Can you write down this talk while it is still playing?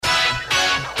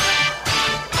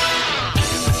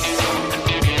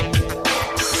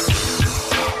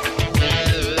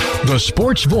The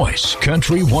Sports Voice,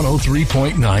 Country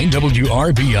 103.9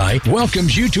 WRBI,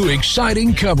 welcomes you to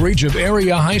exciting coverage of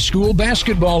area high school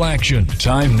basketball action.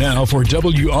 Time now for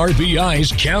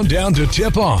WRBI's Countdown to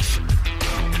Tip-Off.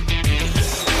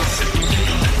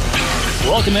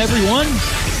 Welcome, everyone.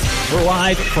 We're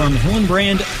live from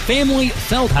Hillenbrand Family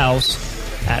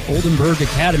Feldhouse at Oldenburg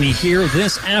Academy here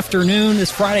this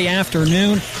Friday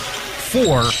afternoon,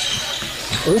 for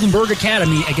Oldenburg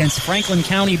Academy against Franklin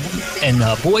County and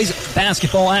boys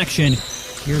basketball action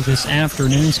here this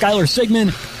afternoon. Skylar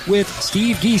Sigmund with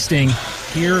Steve Giesting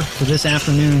here for this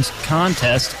afternoon's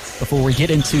contest. Before we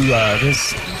get into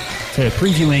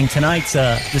previewing tonight's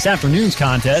this afternoon's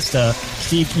contest,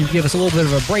 Steve, can you give us a little bit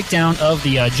of a breakdown of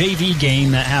the JV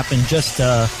game that happened just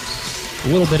a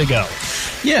little bit ago?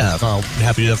 Yeah, I'll be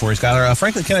happy to do that for you, Skylar.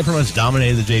 Franklin County pretty much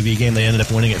dominated the JV game. They ended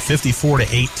up winning it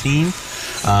 54-18.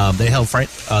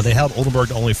 They held Oldenburg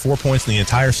to only 4 points in the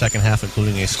entire second half,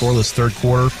 including a scoreless third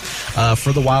quarter.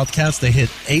 For the Wildcats, they hit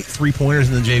 8 3-pointers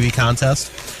in the JV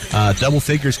contest. Double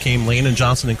figures came Landon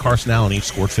Johnson and Carson Allen, each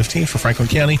scored 15 for Franklin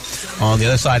County. On the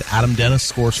other side, Adam Dennis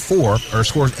scores 8,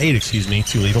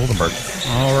 to lead Oldenburg.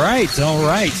 All right.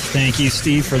 Thank you,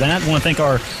 Steve, for that. I want to thank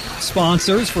our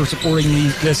sponsors for supporting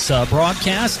this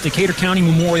broadcast: Decatur County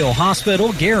Memorial Hospital,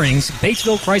 Garings,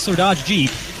 Batesville Chrysler Dodge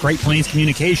Jeep, Great Plains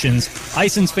Communications,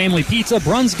 Ison's Family Pizza,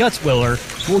 Bruns Gutzwiller,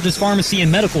 George's Pharmacy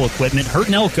and Medical Equipment, Hurt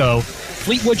 & Elko,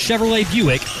 Fleetwood Chevrolet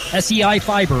Buick, SEI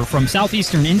Fiber from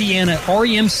Southeastern Indiana,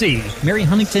 REMC, Mary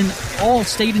Huntington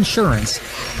All-State Insurance,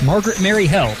 Margaret Mary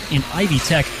Health, and Ivy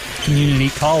Tech Community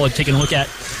College. Taking a look at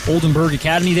Oldenburg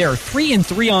Academy, they are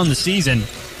 3-3 on the season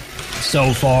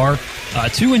so far.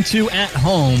 2-2 at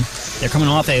home. They're coming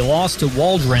off a loss to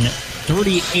Waldron,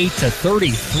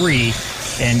 38-33,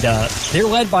 and they're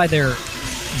led by their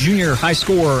junior high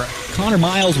scorer Connor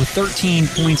Miles with 13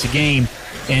 points a game.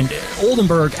 And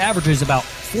Oldenburg averages about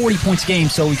 40 points a game,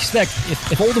 so we expect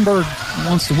if Oldenburg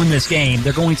wants to win this game,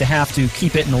 they're going to have to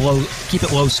keep it low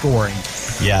scoring.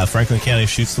 Yeah, Franklin County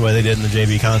shoots the way they did in the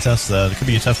JV contest. It could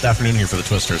be a tough afternoon here for the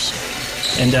Twisters.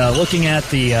 And looking at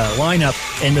the lineup,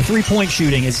 and the three-point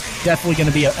shooting is definitely going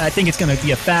to be, I think it's going to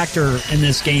be a factor in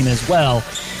this game as well,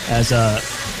 as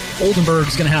Oldenburg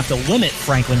is going to have to limit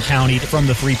Franklin County from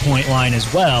the three-point line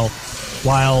as well,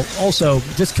 while also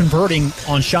just converting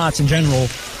on shots in general,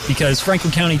 because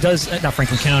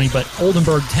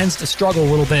Oldenburg tends to struggle a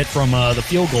little bit from the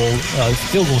field goal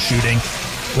shooting,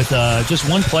 with just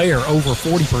one player over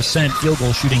 40% field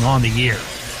goal shooting on the year.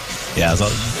 Yeah,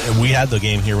 we had the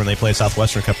game here when they played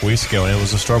Southwestern a couple weeks ago, and it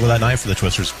was a struggle that night for the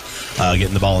Twisters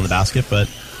getting the ball in the basket. But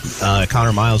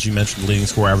Connor Miles, you mentioned, the leading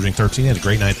scorer, averaging 13. He had a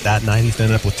great night that night. He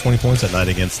ended up with 20 points that night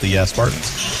against the Spartans.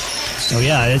 So,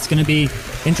 yeah, it's going to be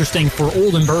interesting for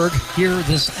Oldenburg here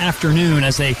this afternoon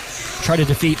as they try to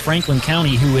defeat Franklin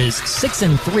County, who is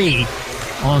 6-3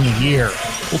 on the year.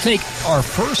 We'll take our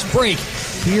first break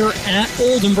here at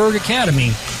Oldenburg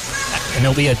Academy, and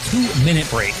there'll be a 2-minute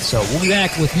break. So we'll be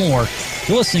back with more.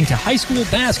 You're listening to high school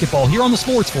basketball here on the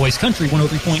Sports Voice, Country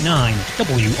 103.9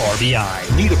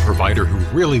 WRBI. Need a provider who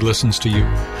really listens to you?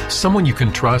 Someone you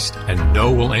can trust and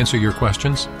know will answer your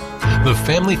questions? The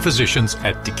family physicians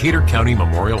at Decatur County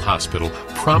Memorial Hospital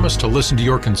promise to listen to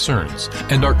your concerns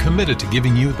and are committed to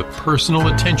giving you the personal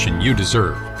attention you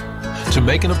deserve. To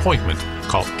make an appointment,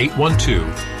 call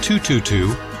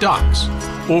 812-222-DOCS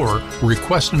or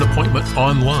request an appointment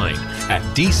online at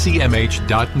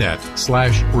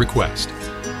dcmh.net/request.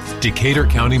 Decatur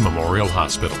County Memorial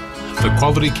Hospital. The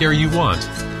quality care you want,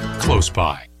 close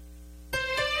by.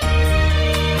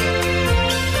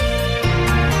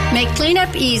 Make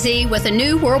cleanup easy with a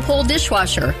new Whirlpool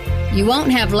dishwasher. You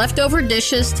won't have leftover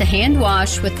dishes to hand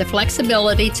wash with the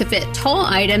flexibility to fit tall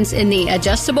items in the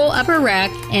adjustable upper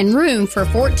rack and room for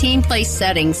 14 place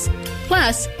settings.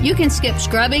 Plus, you can skip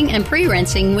scrubbing and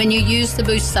pre-rinsing when you use the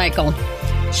boost cycle.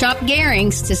 Shop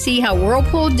Garings to see how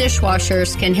Whirlpool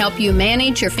dishwashers can help you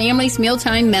manage your family's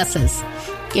mealtime messes.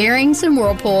 Garings and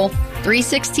Whirlpool,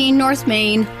 316 North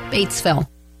Main, Batesville.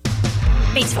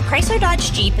 Batesville Chrysler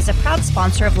Dodge Jeep is a proud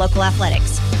sponsor of local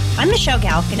athletics. I'm Michelle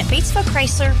Galk, and at Batesville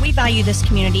Chrysler, we value this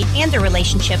community and the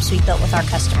relationships we've built with our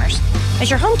customers. As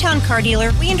your hometown car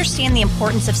dealer, we understand the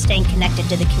importance of staying connected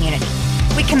to the community.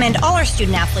 We commend all our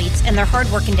student athletes and their hard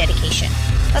work and dedication.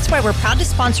 That's why we're proud to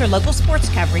sponsor local sports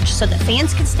coverage so that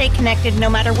fans can stay connected no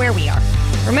matter where we are.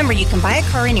 Remember, you can buy a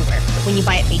car anywhere, but when you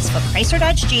buy at Batesville Chrysler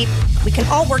Dodge Jeep, we can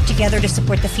all work together to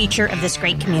support the future of this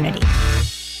great community.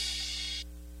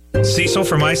 Cecil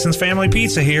from Ison's Family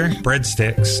Pizza here.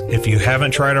 Breadsticks. If you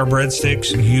haven't tried our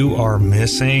breadsticks, you are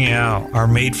missing out. Our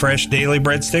made fresh daily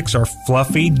breadsticks are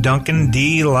fluffy Dunkin'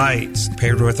 delights.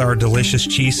 Paired with our delicious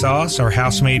cheese sauce, our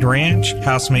house-made ranch,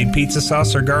 house-made pizza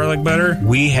sauce, or garlic butter,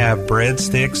 we have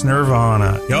breadsticks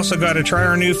nirvana. You also got to try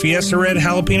our new Fiesta Red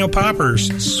Jalapeno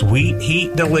Poppers. Sweet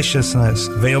heat deliciousness.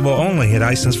 Available only at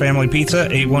Ison's Family Pizza,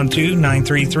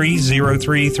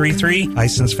 812-933-0333,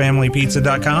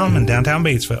 IsonsFamilyPizza.com, in downtown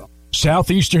Batesville.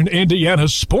 Southeastern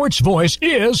Indiana's sports voice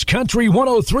is Country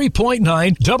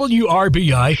 103.9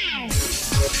 WRBI.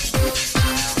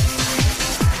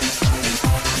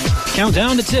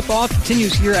 Countdown to tip-off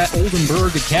continues here at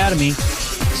Oldenburg Academy.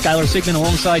 Skylar Sigmund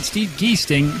alongside Steve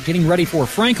Giesting getting ready for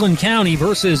Franklin County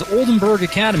versus Oldenburg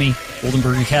Academy.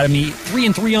 Oldenburg Academy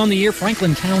 3-3 on the year.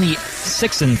 Franklin County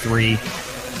 6-3.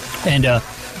 And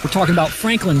we're talking about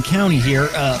Franklin County here.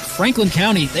 Franklin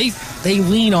County, they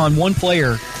lean on one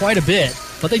player quite a bit,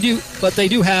 but they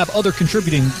do have other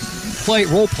contributing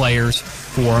role players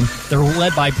for them. They're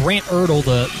led by Brant Ertl,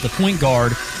 the point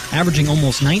guard, averaging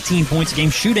almost 19 points a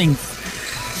game, shooting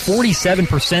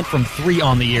 47% from three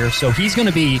on the year. So he's going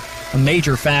to be a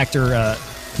major factor.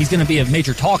 He's going to be a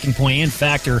major talking point and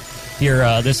factor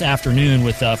here this afternoon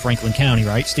with Franklin County,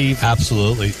 right, Steve?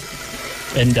 Absolutely.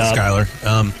 And Skylar.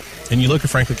 And you look at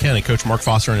Franklin County, Coach Mark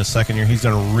Foster in his second year, he's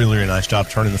done a really, really nice job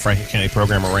turning the Franklin County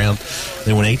program around.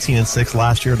 They went 18-6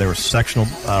 last year. They were sectional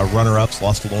runner-ups,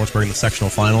 lost to Lawrenceburg in the sectional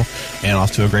final, and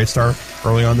off to a great start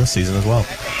early on this season as well.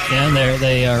 Yeah, and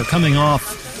they are coming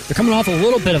off. They're coming off a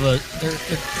little bit of they're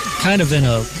kind of in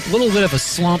a little bit of a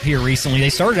slump here recently. They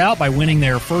started out by winning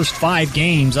their first 5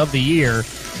 games of the year,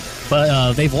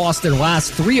 but they've lost their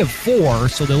last 3 of 4,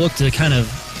 so they look to kind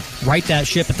of right that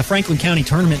ship. At the Franklin County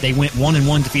tournament, they went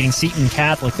 1-1, defeating Seton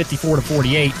Catholic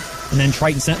 54-48, and then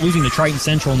losing to Triton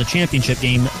Central in the championship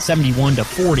game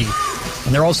 71-40.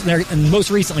 And they're also there. And most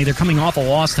recently, they're coming off a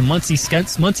loss to Muncie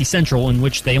Central, in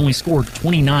which they only scored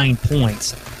 29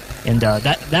 points. And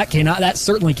that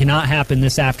certainly cannot happen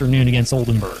this afternoon against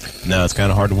Oldenburg. No, it's kind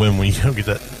of hard to win when you don't reach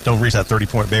that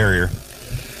 30-point barrier.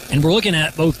 And we're looking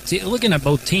at both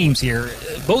teams here.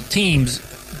 Both teams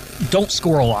don't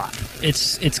score a lot.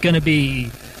 It's going to be.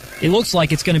 It looks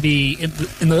like it's going to be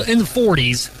in the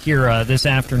 40s here this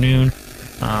afternoon.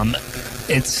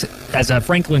 It's as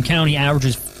Franklin County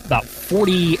averages about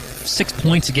 46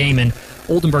 points a game, and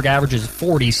Oldenburg averages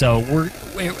 40. So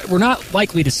we're not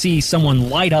likely to see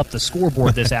someone light up the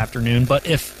scoreboard this afternoon. But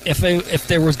if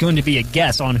there was going to be a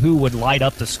guess on who would light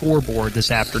up the scoreboard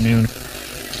this afternoon,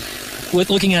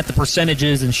 with looking at the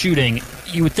percentages and shooting,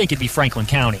 you would think it'd be Franklin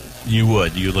County. You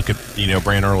would. You look at,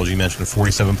 Brant Ertl, as you mentioned, a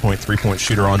 47-point three-point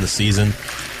shooter on the season,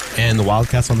 and the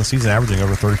Wildcats on the season averaging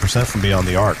over 30% from beyond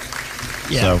the arc.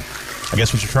 Yeah. So I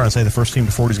guess what you're trying to say, the first team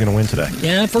to 40 is going to win today.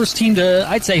 Yeah, first team to,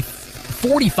 I'd say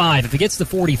 45. If it gets to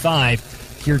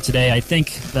 45 here today, I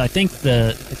think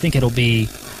it'll be.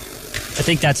 I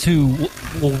think that's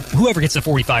whoever gets to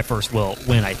 45 first will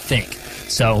win. I think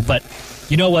so, but.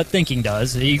 You know what thinking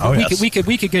does. We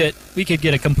could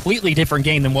get a completely different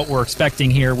game than what we're expecting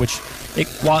here, which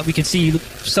we could see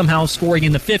somehow scoring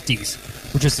in the 50s.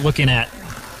 We're just looking at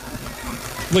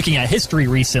history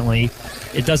recently.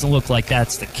 It doesn't look like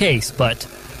that's the case, but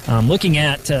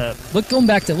going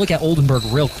back to look at Oldenburg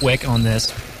real quick on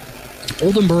this.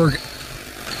 Oldenburg.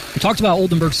 We talked about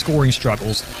Oldenburg's scoring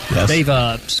struggles. Yes.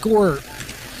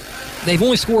 They've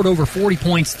only scored over 40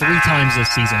 points 3 times this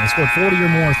season. They scored 40 or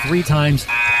more 3 times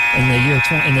in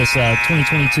this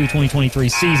 2022-2023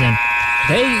 season.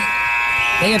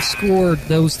 They have scored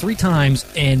those 3 times,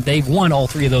 and they've won all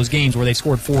 3 of those games where they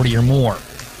scored 40 or more.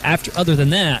 Other than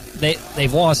that,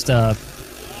 they've lost all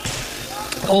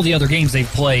the other games they've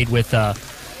played with that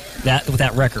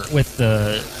record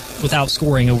without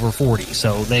scoring over 40.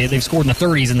 So they've scored in the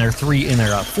 30s in their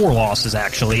 4 losses.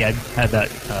 Actually, I had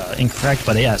that incorrect,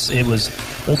 but yes, it was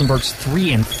Oldenburg's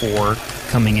 3-4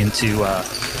 coming into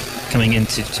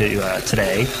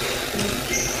today.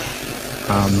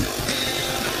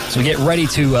 So we get ready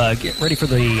for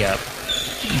the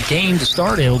game to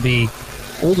start. It'll be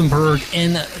Oldenburg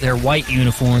in their white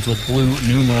uniforms with blue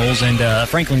numerals, and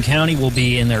Franklin County will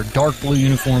be in their dark blue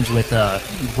uniforms with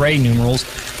gray numerals.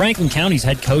 Franklin County's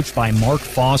head coached by Mark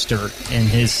Foster. In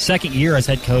his second year as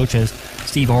head coach, as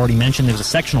Steve already mentioned, there was a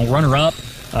sectional runner-up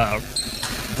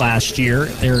last year.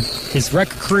 His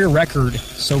career record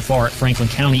so far at Franklin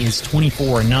County is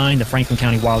 24-9. The Franklin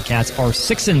County Wildcats are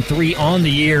 6-3 on the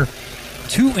year,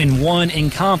 2-1 in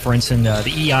conference in the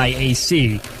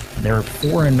EIAC. They're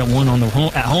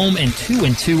 4-1 at home and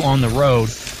 2-2 on the road.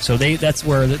 So that's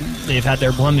where they've had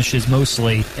their blemishes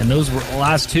mostly, and those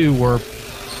last 2 were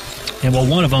And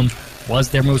one of them was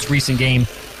their most recent game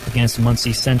against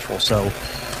Muncie Central. So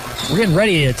we're getting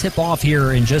ready to tip off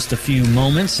here in just a few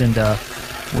moments, and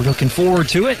we're looking forward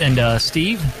to it. And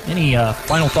Steve, any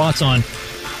final thoughts on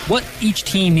what each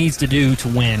team needs to do to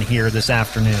win here this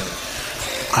afternoon?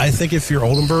 I think if you're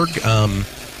Oldenburg,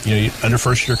 under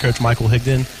first-year coach Michael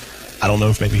Higdon, I don't know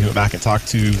if maybe he went back and talked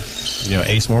to,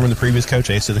 Ace Mormon, the previous coach.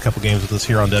 Ace did a couple games with us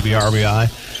here on WRBI.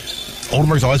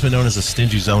 Oldenburg's always been known as a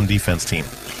stingy zone defense team.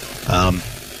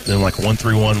 Then like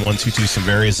 1-3-1, 1-2-2, some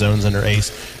various zones under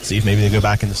Ace. See if maybe they go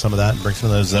back into some of that and bring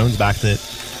some of those zones back that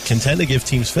can tend to give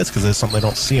teams fits because it's something they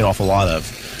don't see an awful lot of.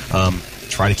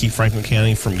 Try to keep Franklin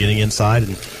County from getting inside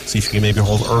and see if you can maybe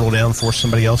hold Earl down, force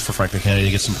somebody else for Franklin County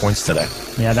to get some points today.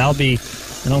 Yeah, that'll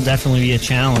definitely be a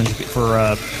challenge for.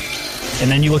 And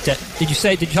then you looked at. Did you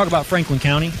talk about Franklin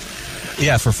County?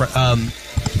 Yeah, for we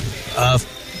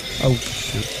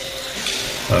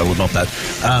bumped that.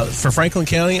 For Franklin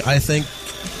County, I think,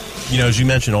 as you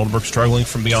mentioned, Oldenburg struggling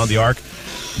from beyond the arc.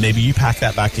 Maybe you pack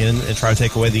that back in and try to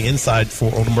take away the inside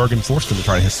for Oldenburg and force them to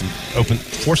try to hit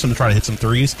some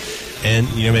threes, and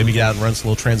maybe get out and run some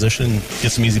little transition and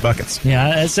get some easy buckets.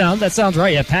 Yeah, that sounds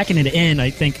right. Yeah, packing it in,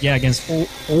 I think. Yeah, against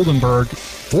Oldenburg,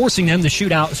 forcing them to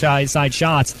shoot outside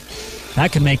shots,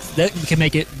 that can make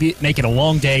it a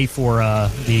long day for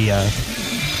the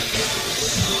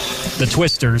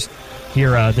Twisters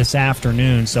here this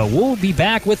afternoon. So we'll be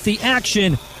back with the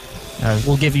action.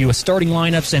 We'll give you a starting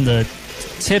lineups and the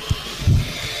tip.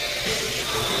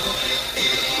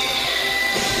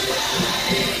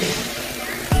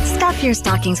 Stuff your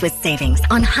stockings with savings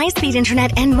on high-speed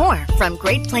internet and more from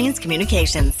Great Plains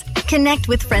Communications. Connect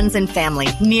with friends and family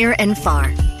near and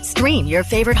far. Stream your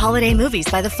favorite holiday movies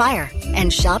by the fire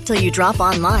and shop till you drop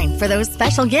online for those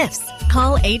special gifts.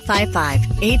 Call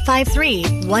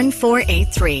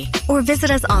 855-853-1483 or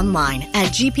visit us online at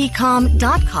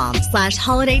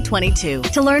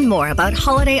gpcom.com/holiday22 to learn more about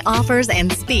holiday offers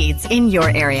and speeds in your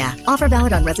area. Offer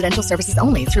valid on residential services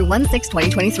only through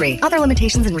 1/6/2023. Other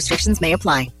limitations and restrictions may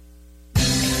apply.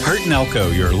 Hurt &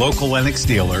 Elko, your local Lennox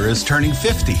dealer, is turning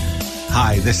 50.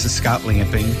 Hi, this is Scott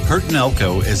Lamping. Hurt &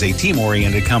 Elko is a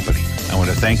team-oriented company. I want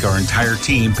to thank our entire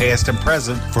team, past and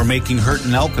present, for making Hurt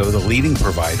 & Elko the leading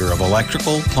provider of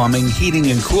electrical, plumbing, heating,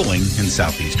 and cooling in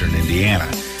southeastern Indiana.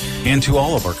 And to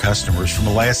all of our customers from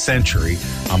the last century,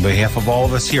 on behalf of all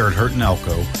of us here at Hurt &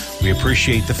 Elko, we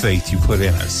appreciate the faith you put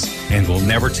in us, and we'll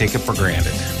never take it for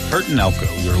granted. Hurt & Elko,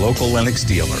 your local Lennox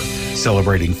dealer,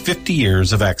 celebrating 50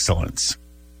 years of excellence.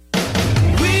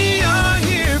 We are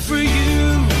here for you.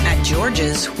 At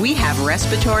George's, we have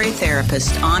respiratory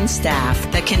therapists on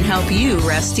staff that can help you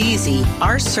rest easy.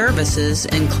 Our services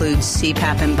include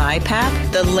CPAP and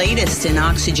BiPAP, the latest in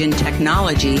oxygen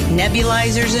technology,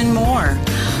 nebulizers, and more.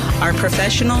 Our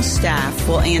professional staff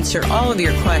will answer all of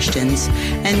your questions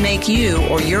and make you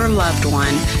or your loved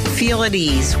one feel at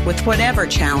ease with whatever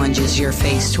challenges you're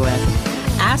faced with.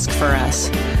 Ask for us.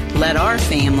 Let our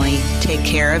family take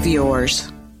care of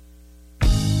yours.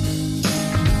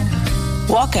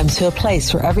 Welcome to a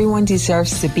place where everyone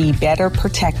deserves to be better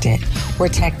protected, where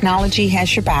technology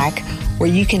has your back, where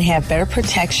you can have better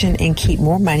protection and keep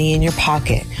more money in your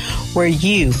pocket, where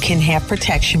you can have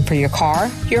protection for your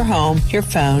car, your home, your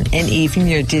phone, and even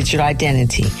your digital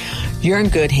identity. You're in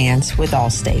good hands with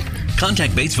Allstate.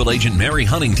 Contact Batesville agent Mary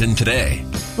Huntington today.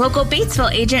 Local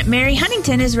Batesville agent Mary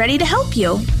Huntington is ready to help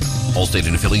you. Allstate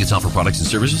and affiliates offer products and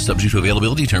services subject to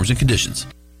availability, terms, and conditions.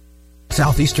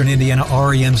 Southeastern Indiana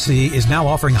REMC is now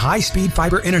offering high-speed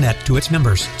fiber internet to its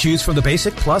members. Choose from the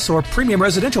basic, plus, or premium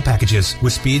residential packages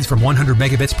with speeds from 100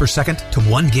 megabits per second to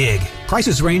 1 gig.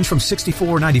 Prices range from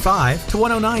 $64.95 to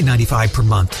 $109.95 per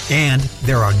month. And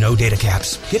there are no data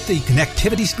caps. Get the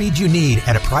connectivity speed you need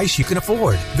at a price you can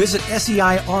afford. Visit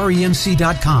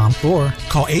SEIREMC.com or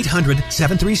call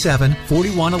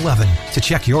 800-737-4111 to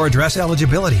check your address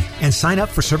eligibility and sign up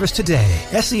for service today.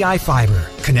 SEI Fiber,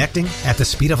 connecting at the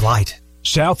speed of light.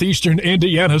 Southeastern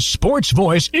Indiana's sports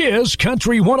voice is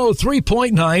Country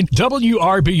 103.9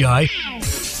 WRBI.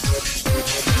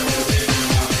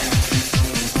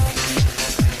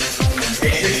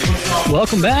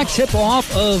 Welcome back.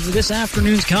 Tip-off of this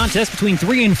afternoon's contest between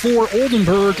 3 and 4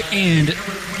 Oldenburg and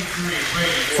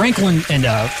Franklin, and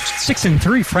 6 and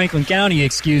 3 Franklin County,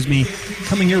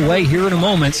 coming your way here in a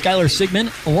moment. Skylar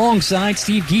Sigmund alongside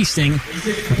Steve Giesting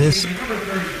for this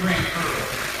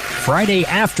Friday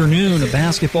afternoon, a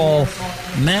basketball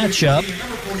matchup.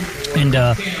 And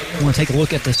I want to take a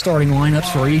look at the starting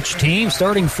lineups for each team.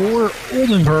 Starting for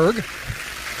Oldenburg,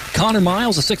 Connor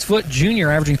Miles, a 6-foot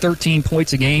junior, averaging 13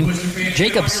 points a game.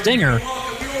 Jacob Stinger,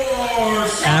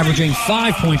 averaging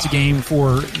 5 points a game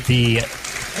for the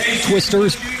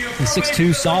Twisters. the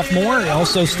 6'2 sophomore.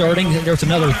 Also starting, there's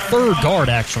another third guard,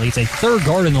 actually. It's a third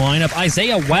guard in the lineup.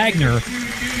 Isaiah Wagner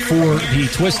for the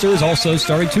Twisters. Also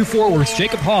starting 2 forwards,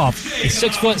 Jacob Hoff, a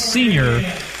 6-foot senior.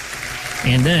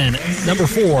 And then number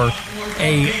 4,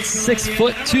 a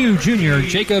 6'2" junior,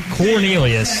 Jacob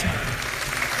Cornelius.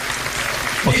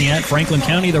 Looking at Franklin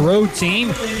County, the road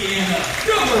team,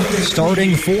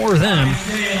 starting for them.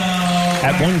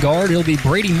 At one guard, it'll be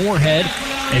Brady Moorhead,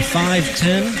 a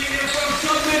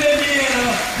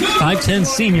 5'10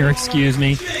 senior,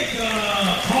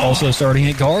 Also starting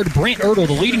at guard, Brant Ertl,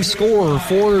 the leading scorer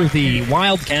for the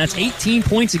Wildcats, 18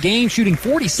 points a game, shooting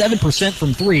 47%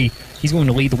 from 3. He's going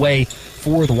to lead the way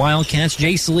for the Wildcats.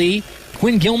 Jace Lee,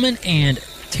 Quinn Gilman, and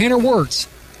Tanner Wirtz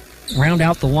round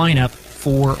out the lineup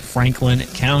for Franklin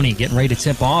County. Getting ready to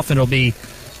tip off, and it'll be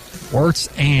Wirtz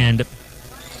and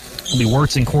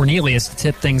Cornelius to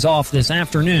tip things off this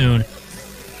afternoon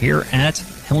here at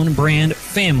Hillenbrand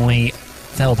Family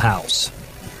Feldhouse.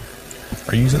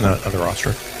 Are you using that other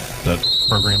roster, the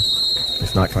program?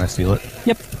 If not, can I steal it?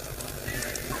 Yep.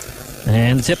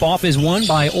 And the tip-off is won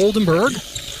by Oldenburg.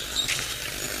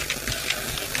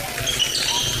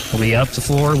 Will be up the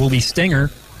floor, will be Stinger.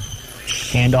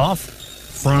 Handoff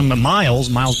from Miles.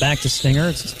 Miles back to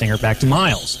Stinger. Stinger back to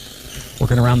Miles.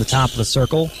 Working around the top of the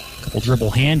circle. Couple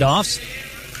dribble handoffs.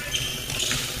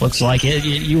 Looks like it.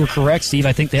 You were correct, Steve.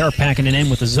 I think they are packing it in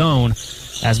with the zone.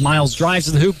 As Miles drives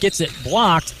to the hoop, gets it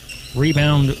blocked.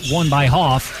 Rebound won by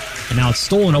Hoff. And now it's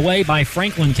stolen away by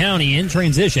Franklin County in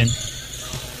transition.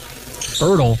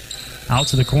 Ertl out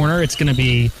to the corner. It's going to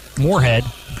be Moorhead.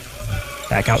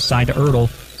 Back outside to Ertl.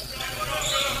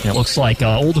 And it looks like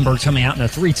Oldenburg's coming out in a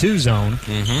 3-2 zone.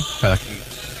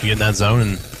 Mm-hmm. You get in that zone,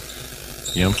 and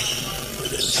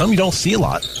some you don't see a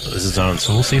lot is a zone.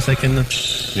 So we'll see if they can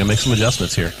make some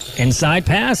adjustments here. Inside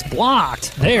pass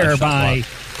blocked there by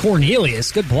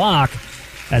Cornelius. Good block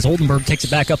as Oldenburg takes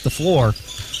it back up the floor.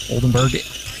 Oldenburg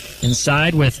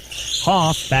inside with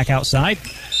Hoff back outside.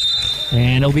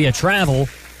 And it'll be a travel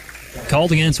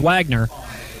called against Wagner.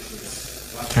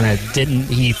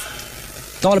 He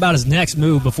thought about his next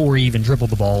move before he even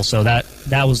dribbled the ball, so that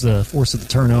was the force of the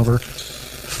turnover.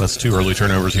 That's 2 early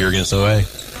turnovers here against OA.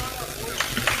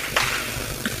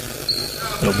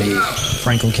 It'll be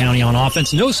Franklin County on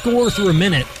offense. No score through a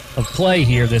minute of play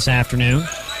here this afternoon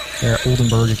there at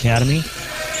Oldenburg Academy.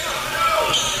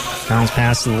 Bounce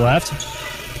pass to the left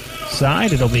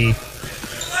side. It'll be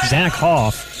Zach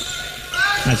Hoff.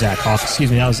 Not Zach Hoff, excuse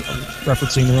me. I was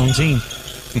referencing the wrong team.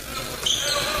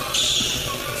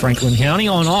 Franklin County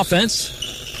on offense.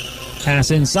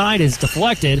 Pass inside is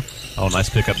deflected. Oh, nice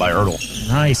pickup by Ertl.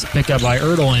 Nice pickup by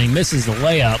Ertl, and he misses the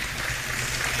layup.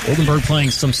 Oldenburg playing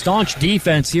some staunch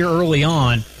defense here early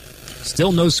on.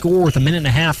 Still no score with a minute and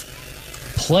a half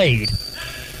played.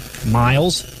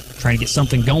 Miles trying to get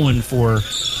something going for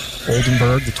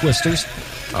Oldenburg, the Twisters.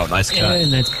 Oh, nice cut.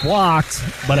 And it's blocked,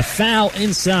 but a foul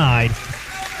inside.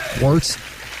 Wirtz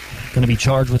going to be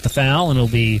charged with the foul, and it'll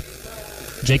be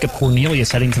Jacob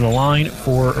Cornelius heading to the line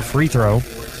for a free throw.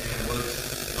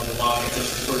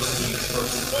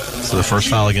 So the first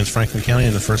foul against Franklin County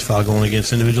and the first foul going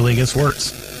individually against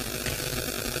Wirtz.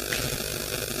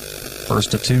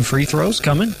 First of 2 free throws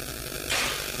coming.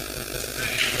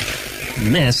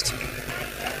 Missed.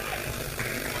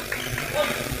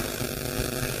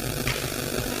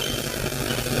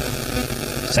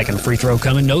 Second free throw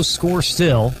coming. No score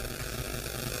still.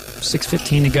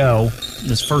 6:15 to go in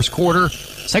this first quarter.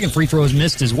 Second free throw is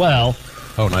missed as well.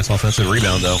 Oh, nice offensive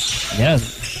rebound, though. Yeah.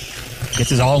 Gets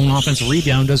his all-in offensive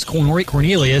rebound, does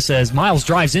Cornelius, as Miles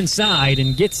drives inside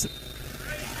and gets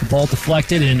the ball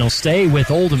deflected, and it'll stay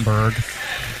with Oldenburg.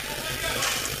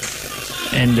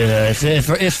 And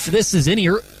if this is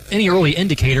any early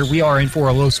indicator, we are in for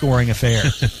a low-scoring affair.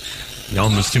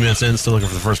 Almost 2 minutes in, still looking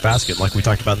for the first basket, like we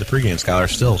talked about in the pregame, Skylar.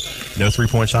 Still no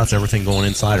three-point shots, everything going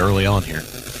inside early on here.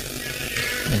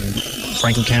 And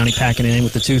Franklin County packing it in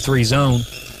with the 2-3 zone.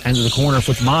 Ends of the corner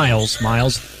with Miles.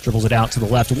 Miles dribbles it out to the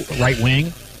right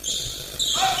wing.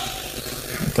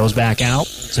 Goes back out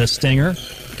to Stinger.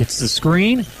 Gets the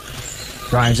screen.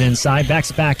 Drives inside,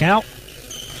 backs it back out.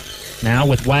 Now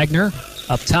with Wagner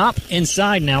up top.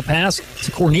 Inside now pass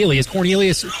to Cornelius.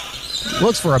 Cornelius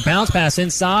looks for a bounce pass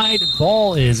inside.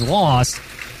 Ball is lost.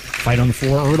 Fight on the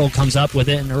floor. Ertl comes up with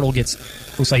it, and Ertl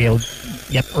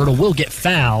Ertl will get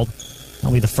fouled.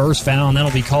 That'll be the first foul, and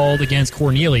that'll be called against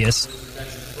Cornelius.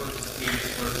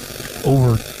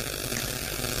 Over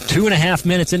 2.5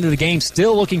 minutes into the game,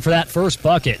 still looking for that first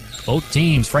bucket. Both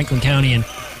teams, Franklin County and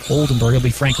Oldenburg. It'll be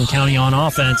Franklin County on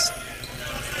offense.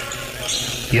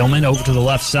 Gilman over to the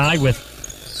left side with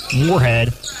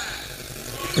Moorhead.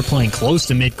 They're playing close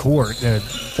to midcourt. The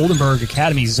Oldenburg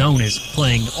Academy zone is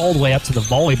playing all the way up to the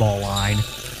volleyball line.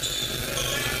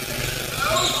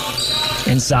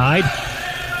 Inside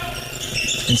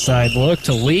look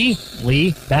to Lee.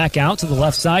 Lee back out to the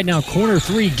left side. Now corner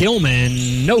three,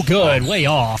 Gilman. No good, way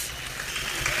off.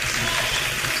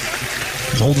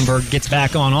 Oldenburg gets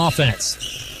back on offense.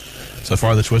 So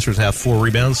far, the Twisters have 4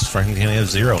 rebounds. Franklin County has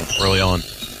 0 early on.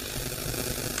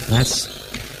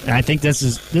 I think this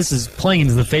is playing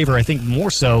into the favor. I think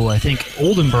more so. I think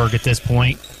Oldenburg at this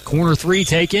point. Corner three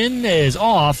taken is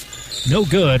off. No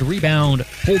good. Rebound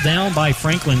pulled down by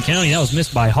Franklin County. That was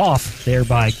missed by Hoff there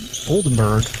by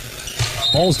Oldenburg.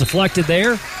 Ball's deflected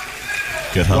there.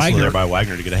 Good hustle there by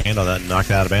Wagner to get a hand on that and knock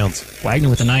it out of bounds. Wagner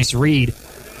with a nice read.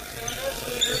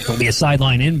 It'll be a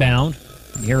sideline inbound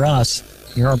near us,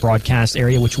 near our broadcast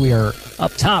area, which we are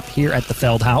up top here at the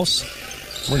Feld House.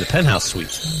 We're in the penthouse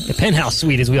suite. The penthouse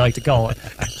suite, as we like to call it.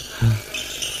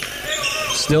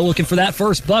 Still looking for that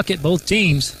first bucket, both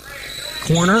teams.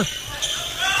 Corner.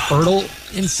 Ertl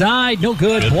inside. No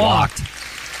good. Blocked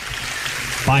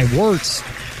by Wirtz.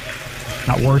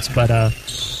 Not Wirtz, but,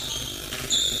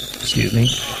 excuse me.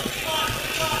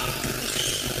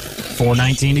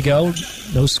 4:19 to go.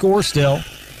 No score still.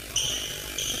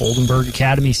 Oldenburg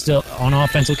Academy still on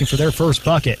offense looking for their first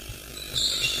bucket.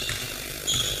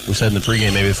 We said in the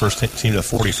pregame maybe the first team to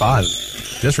 45.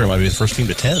 This room might be the first team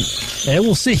to 10. Yeah,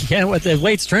 we'll see. Yeah, with the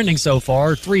weight's trending so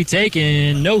far. 3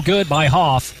 taken, no good by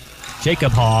Hoff.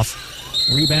 Jacob Hoff.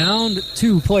 Rebound.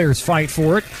 2 players fight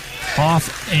for it.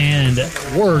 Hoff and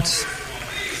Wirtz.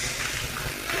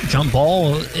 Jump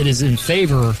ball, it is in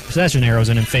favor, possession arrows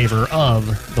in favor of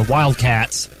the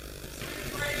Wildcats.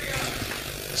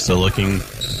 Still looking,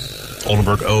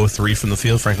 Oldenburg 0 of 3 from the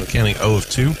field, Franklin County 0 of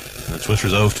 2, and the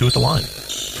Twisters 0 of 2 at the line.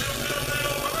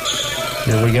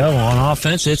 Here we go. On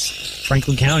offense, it's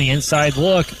Franklin County inside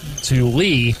look to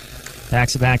Lee.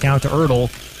 Backs it back out to Ertl.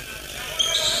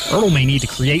 Ertl may need to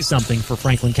create something for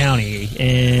Franklin County,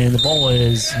 and the ball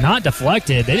is not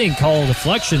deflected. They didn't call a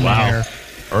deflection there.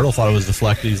 Ertl thought it was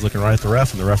deflected. He's looking right at the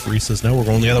ref, and the referee says, no, we're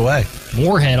going the other way.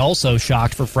 Moorhead also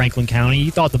shocked for Franklin County. He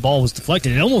thought the ball was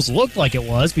deflected. It almost looked like it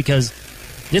was because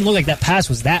it didn't look like that pass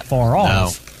was that far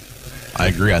off. No, I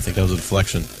agree. I think that was a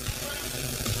deflection.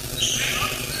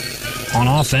 On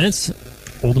offense,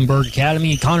 Oldenburg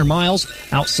Academy, Connor Miles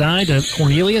outside to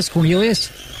Cornelius.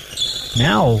 Cornelius.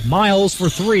 Now Miles for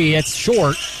 3. It's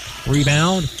short.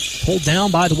 Rebound pulled down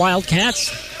by the Wildcats.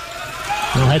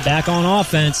 They'll head back on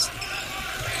offense.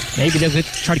 Maybe they'll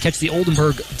try to catch the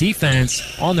Oldenburg defense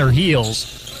on their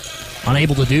heels.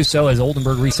 Unable to do so as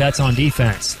Oldenburg resets on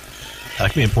defense.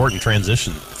 That could be important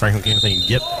transition. Franklin County can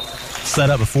get set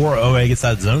up before OA gets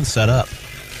that zone set up.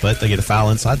 But they get a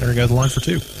foul inside. They're going to go to the line for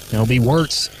 2. It'll be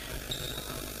Wirtz.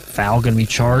 Foul going to be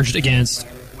charged against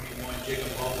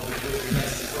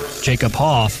Jacob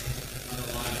Hoff.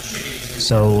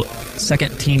 So,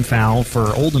 second team foul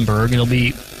for Oldenburg. It'll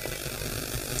be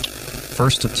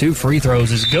first of 2 free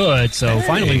throws is good. So,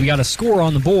 finally, we got a score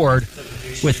on the board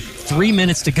with 3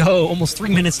 minutes to go, almost 3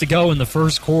 minutes to go in the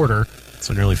first quarter.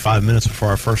 So, nearly 5 minutes before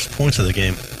our first points of the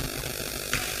game.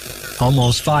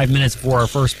 Almost 5 minutes before our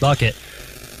first bucket.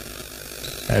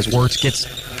 As Wirtz gets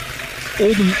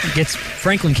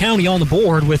Franklin County on the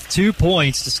board with 2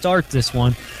 points to start this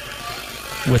one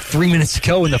with 3 minutes to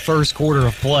go in the first quarter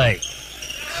of play.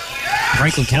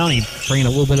 Franklin County bringing a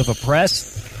little bit of a press.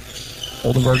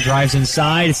 Oldenburg drives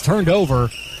inside. It's turned over.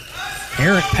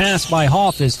 Errant pass by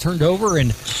Hoff is turned over,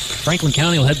 and Franklin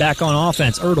County will head back on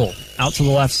offense. Ertl out to the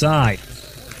left side.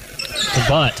 To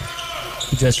Butt,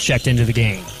 who just checked into the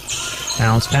game.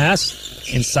 Bounce pass.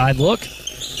 Inside look.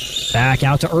 Back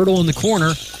out to Ertl in the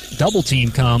corner. Double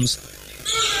team comes.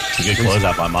 It's a good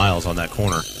closeout by Miles on that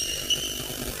corner.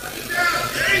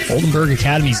 Oldenburg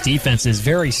Academy's defense is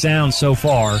very sound so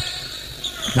far.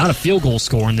 Not a field goal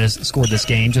scored this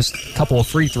game, just a couple of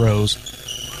free throws.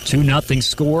 2-0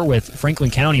 score with Franklin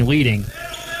County leading.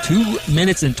 2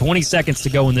 minutes and 20 seconds to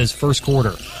go in this first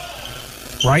quarter.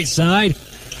 Right side,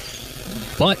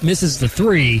 but misses the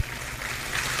 3.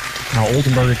 Now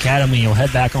Oldenburg Academy will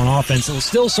head back on offense.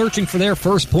 Still searching for their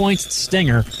first points. It's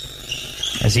Stinger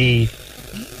as he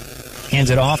hands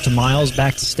it off to Miles.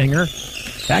 Back to Stinger.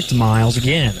 Back to Miles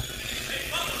again.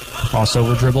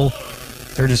 Crossover dribble.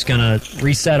 They're just going to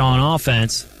reset on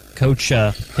offense. Coach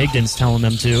Higdon's telling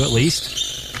them to, at least.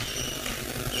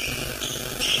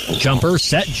 Jumper,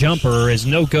 set jumper is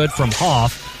no good from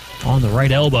Hoff on the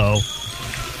right elbow.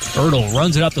 Ertl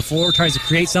runs it up the floor, tries to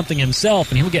create something himself,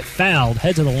 and he'll get fouled.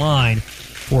 Head to the line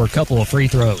for a couple of free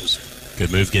throws.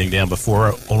 Good move getting down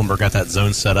before Oldenburg got that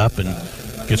zone set up and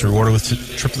gets rewarded with a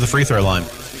trip to the free throw line.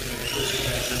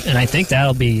 And I think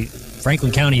that'll be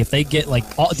Franklin County. If they get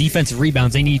all defensive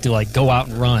rebounds, they need to go out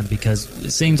and run, because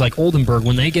it seems like Oldenburg,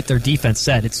 when they get their defense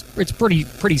set, it's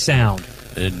pretty sound.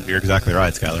 And you're exactly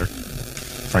right, Skyler.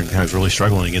 Franklin County's really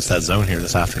struggling against that zone here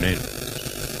this afternoon.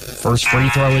 First free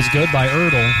throw is good by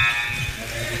Ertl,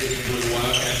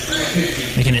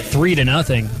 making it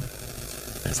 3-0.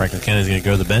 And Franklin County's going to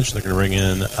go to the bench. They're going to bring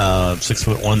in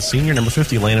 6'1" senior, number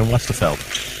 50, Landon Westerfeld.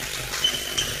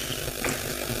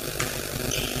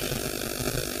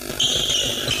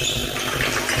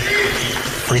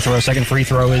 Second free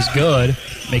throw is good,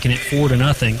 making it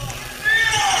 4-0.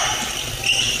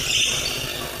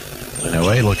 In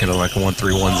OA looking at like a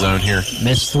 1-3-1 zone here.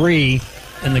 Missed 3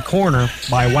 in the corner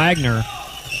by Wagner.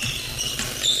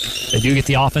 They do get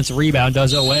the offensive rebound,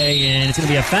 does OA, and it's going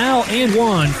to be a foul and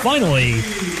one. Finally,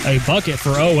 a bucket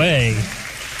for OA.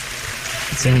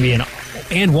 It's going to be an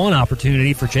and one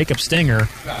opportunity for Jacob Stinger.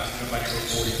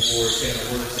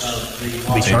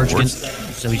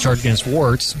 He'll be charged against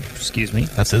Warts. Excuse me.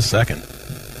 That's his second.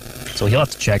 So he'll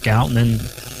have to check out, and then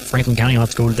Franklin County will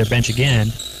have to go to their bench again.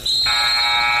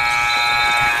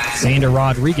 Xander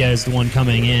Rodriguez, the one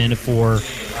coming in for...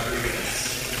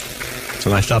 It's a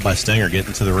nice job by Stinger,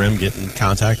 getting to the rim, getting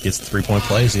contact, gets the three-point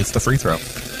plays, gets the free throw.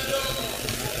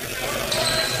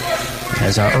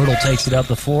 As Ertl takes it up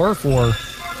the floor for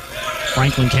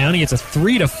Franklin County, it's a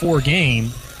 3-4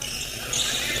 game.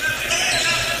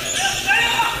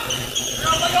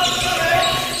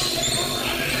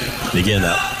 Again,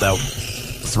 that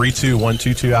 3-2,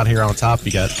 1-2-2 out here on top.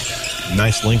 You got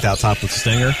nice length out top with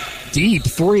Stinger. Deep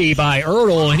three by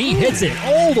Ertl, and he hits it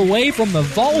all the way from the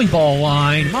volleyball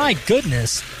line. My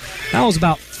goodness. That was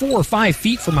about 4 or 5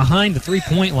 feet from behind the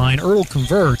three-point line. Ertl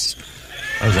converts.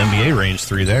 That was NBA range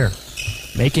 3 there.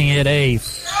 Making it a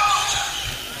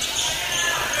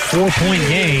 4-point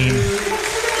game.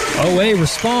 OA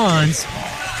responds.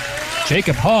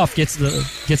 Jacob Hoff gets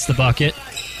the bucket.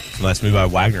 Nice move by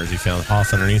Wagner as he found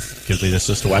Hoff underneath. Gives the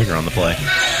assist to Wagner on the play.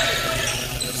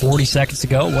 40 seconds to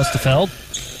go. Westerfeld.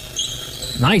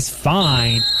 Nice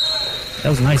find. That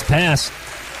was a nice pass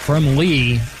from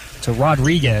Lee to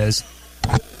Rodriguez.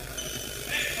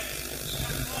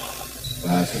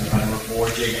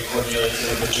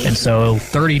 And so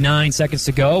 39 seconds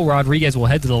to go. Rodriguez will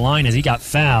head to the line as he got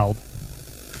fouled.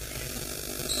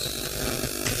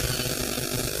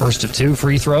 First of 2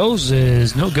 free throws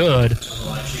is no good.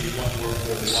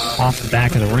 Off the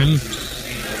back of the rim.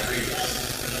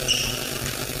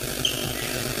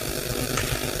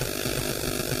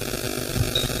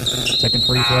 Second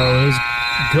free throw is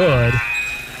good.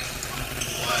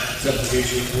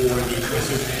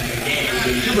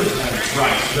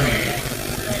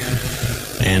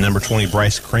 And number 20,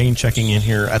 Bryce Crane, checking in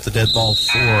here at the dead ball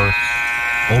for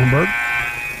Oldenburg.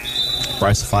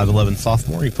 Bryce, a 5'11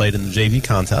 sophomore. He played in the JV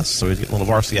contest, so he's getting a little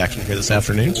varsity action here this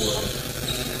afternoon.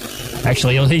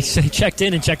 Actually, he checked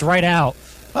in and checked right out.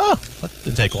 Oh, that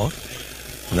didn't take long.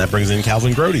 And that brings in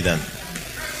Calvin Grody then.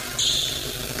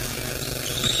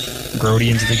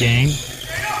 Grody into the game.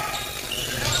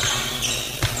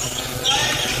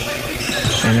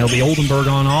 And it'll be Oldenburg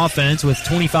on offense with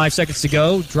 25 seconds to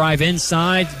go. Drive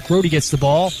inside. Grody gets the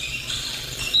ball.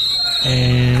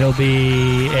 And it'll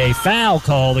be a foul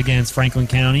called against Franklin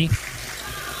County.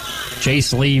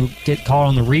 Jace Lee get caught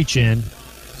on the reach-in.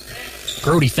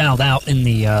 Grody fouled out in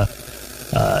the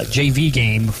JV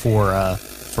game for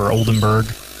Oldenburg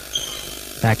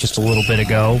back just a little bit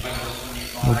ago.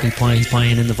 He's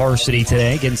playing in the varsity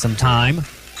today, getting some time.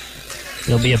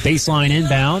 It'll be a baseline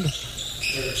inbound.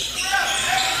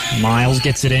 Miles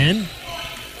gets it in.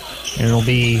 And it'll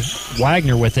be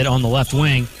Wagner with it on the left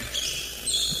wing.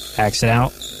 Backs it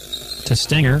out to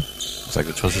Stinger. Looks like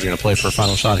the Toasters are going to play for a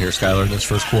final shot here, Skyler, in this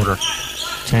first quarter.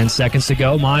 10 seconds to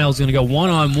go. Miles going to go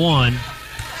one-on-one.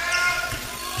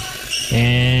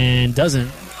 And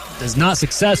is not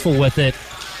successful with it.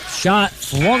 Shot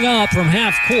flung up from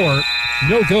half court.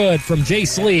 No good from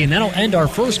Jace Lee. And that'll end our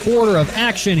first quarter of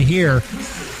action here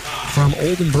from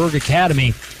Oldenburg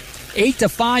Academy.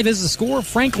 8-5 is the score.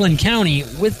 Franklin County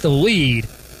with the lead.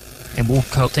 And we'll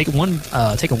take a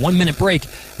 1-minute break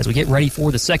as we get ready for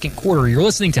the second quarter. You're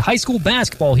listening to high school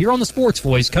basketball here on the Sports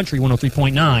Voice, Country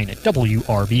 103.9 at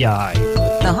WRBI.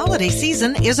 The holiday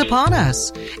season is upon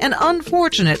us, and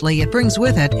unfortunately it brings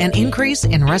with it an increase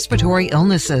in respiratory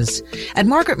illnesses. At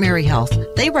Margaret Mary Health,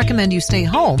 they recommend you stay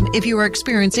home if you are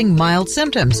experiencing mild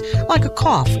symptoms like a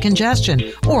cough,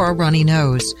 congestion, or a runny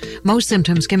nose. Most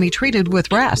symptoms can be treated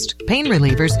with rest, pain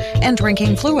relievers, and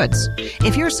drinking fluids.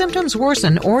 If your symptoms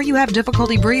worsen or you have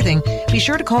difficulty breathing, be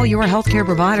sure to call your healthcare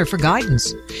provider for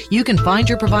guidance. You can find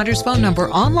your provider's phone number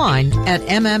online at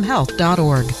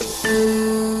mmhealth.org.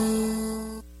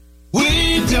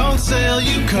 We don't sell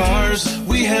you cars,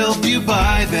 we help you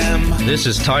buy them. This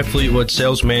is Ty Fleetwood,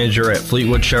 sales manager at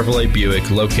Fleetwood Chevrolet Buick,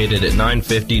 located at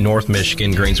 950 North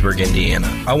Michigan, Greensburg, Indiana.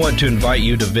 I want to invite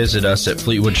you to visit us at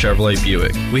Fleetwood Chevrolet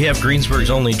Buick. We have Greensburg's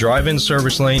only drive-in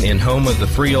service lane and home of the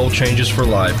free oil changes for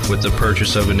life with the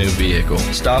purchase of a new vehicle.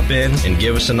 Stop in and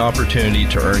give us an opportunity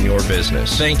to earn your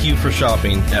business. Thank you for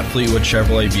shopping at Fleetwood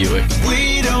Chevrolet Buick.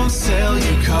 We don't sell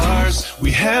you cars,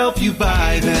 we help you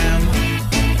buy them.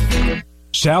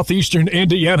 Southeastern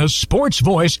Indiana's sports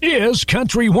voice is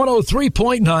Country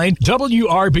 103.9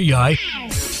 WRBI.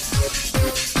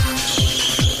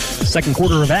 Second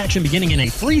quarter of action beginning in a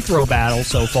free throw battle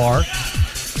so far.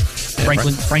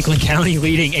 Franklin County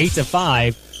leading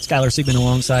 8-5. Skylar Siegman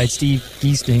alongside Steve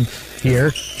Geesting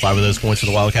here. 5 of those points for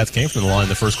the Wildcats came from the line in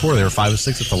the first quarter. They were 5 of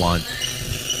 6 at the line.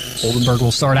 Oldenburg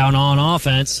will start out on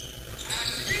offense.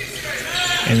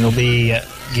 And it'll be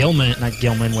not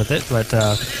Gilman with it, but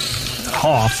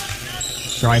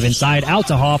Hoff. Drive inside, out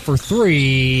to Hoff for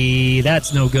 3.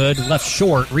 That's no good. Left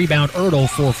short. Rebound Ertl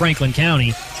for Franklin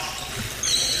County.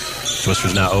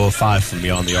 Twister's now 0 of 5 from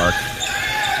beyond the arc.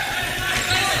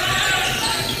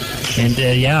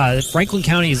 And Franklin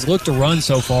County has looked to run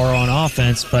so far on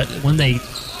offense, but when they've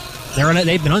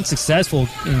been unsuccessful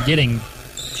in getting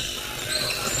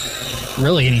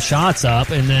really any shots up,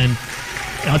 and then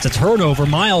it's a turnover.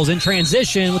 Miles in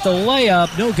transition with the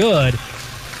layup, no good.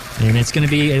 And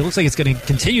it looks like it's going to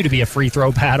continue to be a free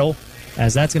throw battle,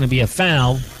 as that's going to be a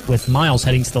foul with Miles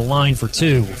heading to the line for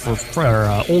 2 for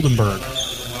Oldenburg.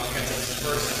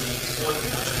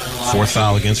 Fourth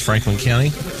foul against Franklin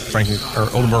County.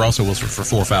 Oldenburg also was for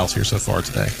 4 fouls here so far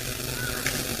today.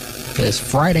 This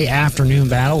Friday afternoon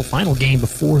battle, final game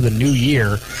before the new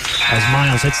year, as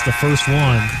Miles hits the first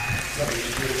one.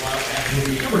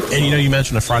 And you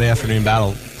mentioned a Friday afternoon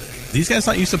battle. These guys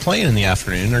not used to playing in the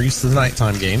afternoon. They're used to the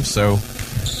nighttime games, so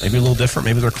maybe a little different.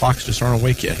 Maybe their clocks just aren't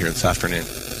awake yet here this afternoon.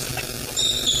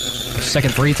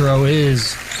 Second free throw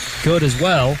is good as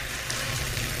well.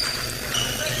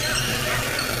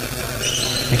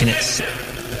 Making it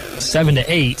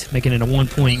 7-8, making it a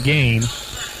 1-point game.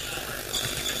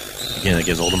 Again, it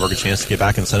gives Oldenburg a chance to get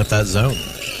back and set up that zone.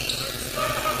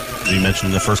 As you mentioned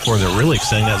in the first quarter, they're really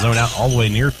extending that zone out all the way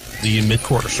near the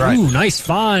midcourt stripe. Ooh, nice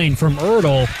find from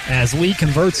Ertl as Lee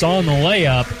converts on the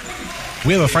layup.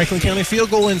 We have a Franklin County field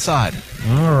goal inside.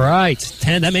 All right,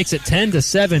 10. That makes it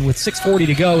 10-7 with 6:40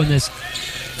 to go in this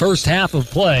first half of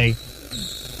play.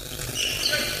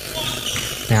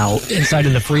 Now inside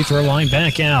of the free throw line,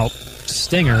 back out.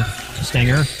 Stinger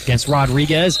against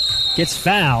Rodriguez gets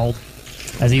fouled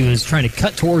as he was trying to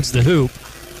cut towards the hoop,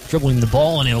 dribbling the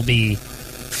ball, and it'll be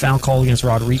foul call against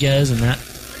Rodriguez, and that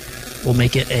will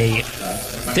make it a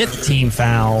 5th team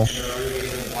foul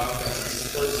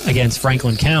against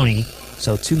Franklin County.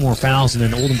 So 2 more fouls, and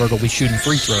then Oldenburg will be shooting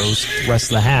free throws the rest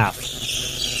of the half.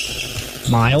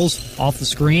 Miles off the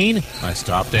screen. Nice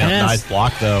drop down. Nice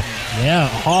block, though. Yeah,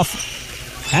 Hoff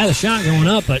had a shot going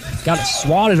up, but got it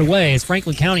swatted away as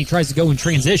Franklin County tries to go in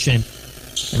transition,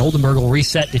 and Oldenburg will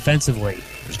reset defensively.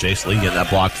 There's Jace Lee getting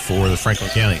that block for the Franklin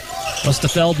County.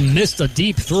 Mustafeld missed a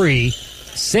deep 3.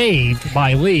 Saved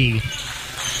by Lee.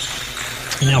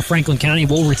 And now Franklin County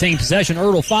will retain possession.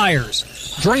 Ertl fires.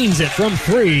 Drains it from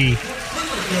 3.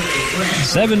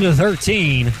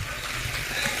 7-13. I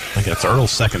think that's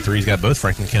Ertl's second 3. He's got both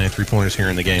Franklin County 3-pointers here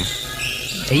in the game.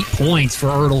 8 points for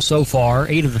Ertl so far.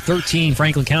 8 of the 13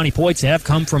 Franklin County points have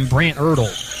come from Brant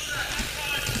Ertl.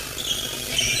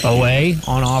 OA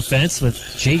on offense with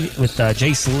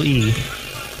Jace Lee.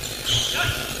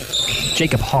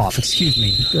 Jacob Hoff, excuse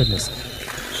me. Goodness.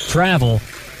 Travel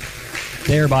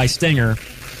there by Stinger.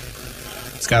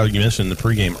 Skyler, you mentioned in the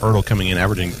pregame, Ertl coming in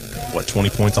averaging, 20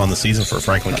 points on the season for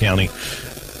Franklin County.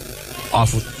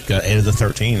 Got 8 of the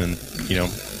 13, and,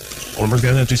 Oldenburg's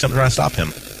going to do something to try to stop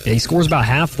him. Yeah, he scores about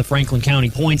half the Franklin County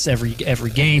points every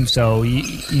game, so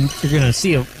you're going to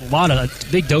see a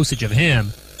big dosage of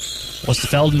him.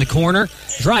 Westerfeld in the corner.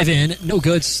 Drive in, no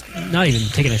good, not even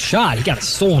taking a shot. He got it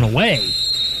stolen away.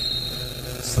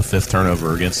 It's the 5th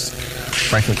turnover against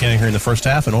Franklin County here in the first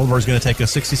half, and Oldenburg's going to take a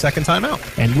 60-second timeout.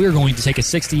 And we're going to take a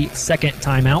 60-second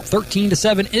timeout.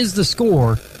 13-7 is the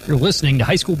score. You're listening to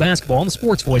high school basketball on the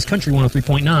Sports Voice, Country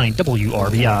 103.9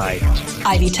 WRBI.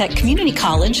 Ivy Tech Community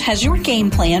College has your game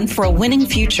plan for a winning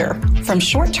future. From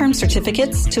short-term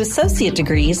certificates to associate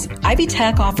degrees, Ivy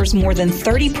Tech offers more than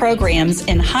 30 programs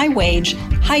in high-wage,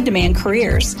 high-demand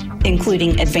careers,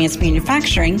 including advanced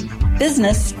manufacturing,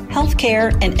 business,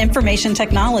 healthcare, and information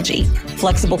technology.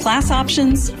 Flexible class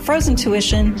options, frozen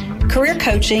tuition, career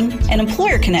coaching, and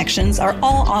employer connections are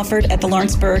all offered at the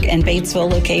Lawrenceburg and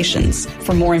Batesville locations.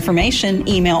 For more information,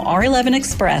 email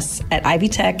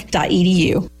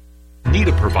r11express@ivytech.edu. Need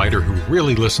a provider who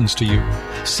really listens to you?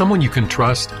 Someone you can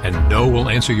trust and know will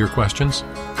answer your questions?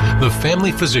 The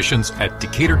family physicians at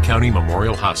Decatur County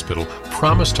Memorial Hospital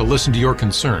promise to listen to your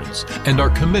concerns and are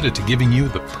committed to giving you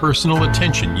the personal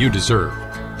attention you deserve.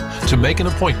 To make an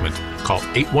appointment, call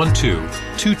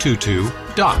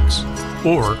 812-222-DOCS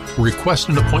or request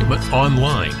an appointment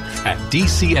online at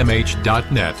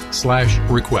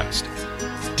dcmh.net/request.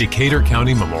 Decatur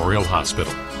County Memorial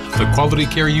Hospital. The quality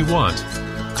care you want,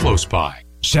 close by.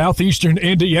 Southeastern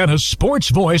Indiana's sports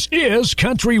voice is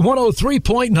Country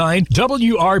 103.9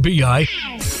 WRBI.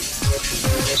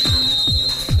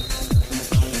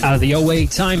 Out of the OA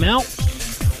timeout,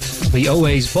 the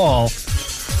OA's ball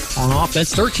on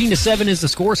offense. 13-7 is the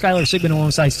score. Skylar Sigmund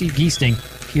alongside Steve Giesting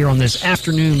here on this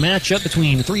afternoon matchup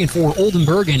between 3-4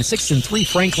 Oldenburg and 6-3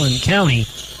 Franklin County.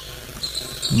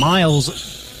 Miles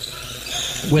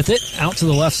with it out to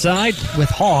the left side with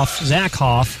Hoff, Zach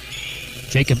Hoff.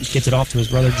 Jacob gets it off to his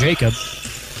brother Jacob.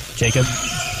 Jacob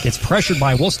gets pressured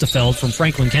by Wustefeld from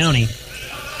Franklin County.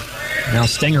 Now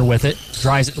Stenger with it,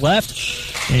 drives it left,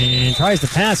 and tries to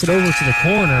pass it over to the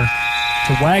corner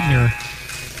to Wagner.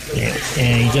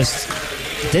 And he just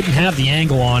didn't have the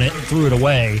angle on it and threw it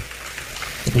away.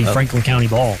 It'll be Franklin County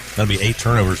ball. That'll be 8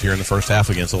 turnovers here in the first half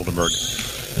against Oldenburg.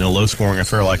 In a low-scoring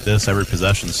affair like this, every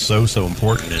possession is so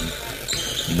important, and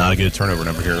not a good turnover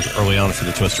number here early on for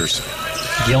the Twisters.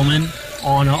 Gilman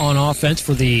on offense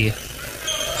for the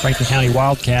Franklin County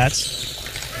Wildcats.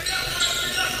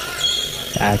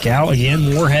 Back out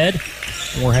again, Moorhead.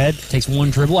 Moorhead takes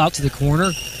one dribble out to the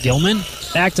corner. Gilman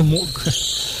back to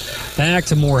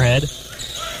Moorhead.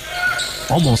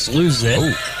 Almost loses it. Oh,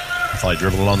 I thought he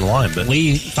dribbled it on the line, but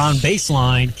Lee found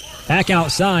baseline. Back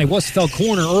outside, Wustefeld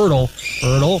corner, Ertl.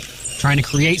 Ertl trying to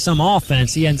create some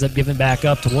offense. He ends up giving back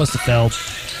up to Wustefeld.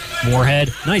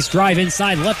 Moorhead, nice drive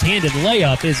inside, left-handed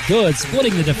layup is good,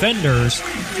 splitting the defenders.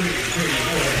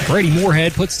 Brady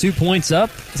Moorhead puts 2 points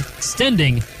up,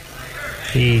 extending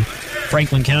the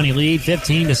Franklin County lead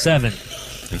 15-7.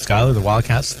 And Skyler, the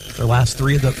Wildcats, their last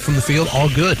 3 from the field, all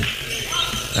good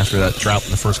after that drought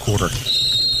in the first quarter.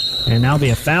 And now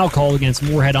be a foul call against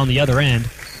Moorhead on the other end.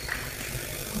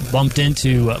 Bumped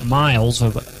into Miles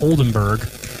of Oldenburg.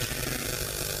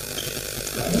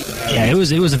 Yeah, it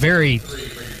was a very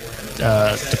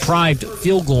deprived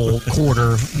field goal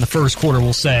quarter in the first quarter,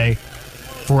 we'll say,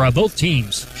 for both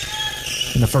teams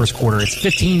in the first quarter. It's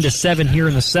 15-7 here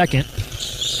in the second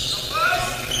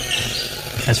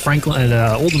as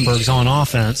Oldenburg's on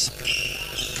offense.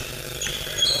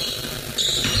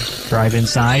 Drive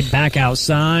inside, back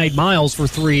outside. Miles for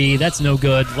 3. That's no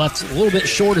good. Left a little bit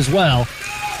short as well.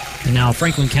 And now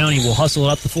Franklin County will hustle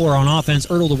it up the floor on offense.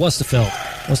 Ertl to Wustefeld.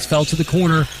 Wustefeld to the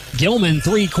corner. Gilman,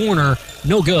 3-corner.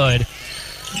 No good.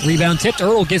 Rebound tipped.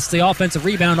 Ertl gets the offensive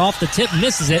rebound off the tip,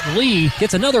 misses it. Lee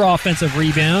gets another offensive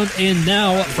rebound, and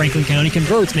now Franklin County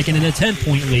converts, making it a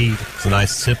 10-point lead. It's a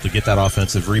nice tip to get that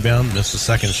offensive rebound. Missed the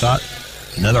second shot.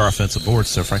 Another offensive board,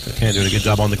 so Franklin County doing a good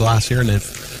job on the glass here, and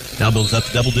they've now built up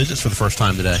to double digits for the first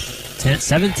time today.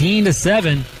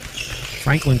 17-7.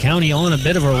 Franklin County on a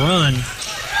bit of a run.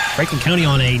 Franklin County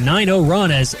on a 9-0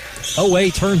 run as OA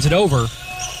turns it over.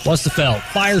 Wustefeld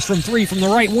fires from 3 from the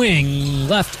right wing.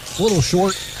 Left a little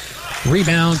short.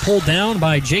 Rebound pulled down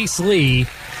by Jace Lee.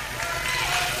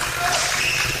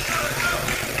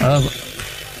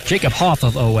 Jacob Hoff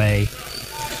of OA.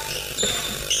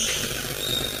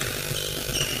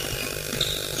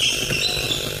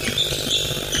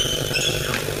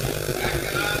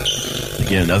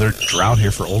 Again, another drought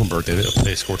here for Oldenburg.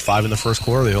 They scored 5 in the first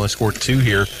quarter. They only scored 2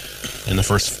 here in the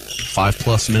first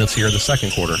 5+ minutes here in the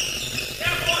second quarter.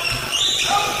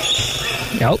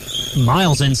 Yep.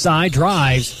 Miles inside,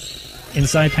 drives.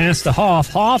 Inside pass to Hoff.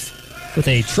 Hoff with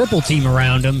a triple team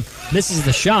around him. Misses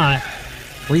the shot.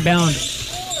 Rebound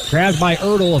grabbed by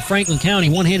Ertl of Franklin County.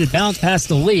 One-handed bounce pass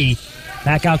to Lee.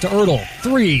 Back out to Ertl.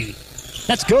 3.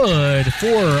 That's good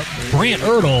for Brant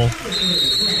Ertl.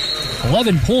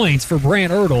 11 points for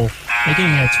Brant Ertl, making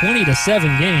it a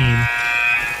 20-7 game.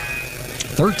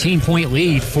 13-point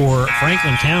lead for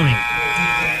Franklin County.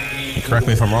 And correct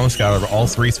me if I'm wrong, Skyler, but all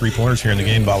 3 3-pointers here in the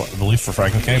game, I believe, for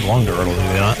Franklin County belong to Ertl, do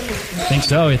they not? I think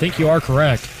so. I think you are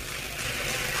correct.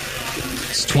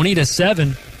 It's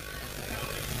 20-7.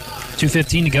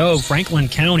 2:15 to go. Franklin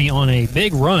County on a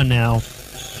big run now.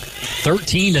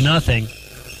 13-0.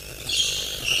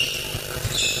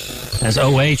 As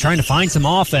OA trying to find some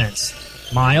offense.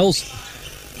 Miles,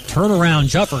 turnaround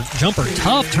jumper,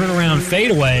 tough turnaround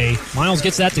fadeaway. Miles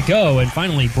gets that to go and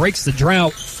finally breaks the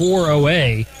drought for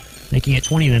OA, making it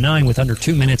 20-9 with under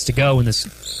 2 minutes to go in this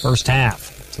first half.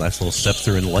 It's a nice little step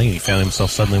through in the lane. He found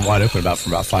himself suddenly wide open for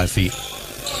about 5 feet.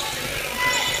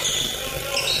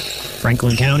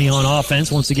 Franklin County on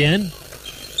offense once again,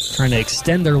 trying to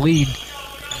extend their lead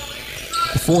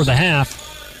before the half.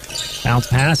 Bounce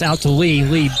pass out to Lee.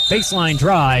 Lee, baseline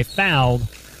drive, fouled.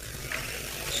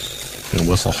 Gonna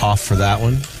whistle Hoff for that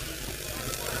one.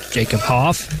 Jacob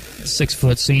Hoff,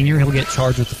 6-foot senior. He'll get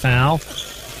charged with the foul.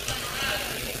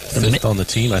 Fifth on the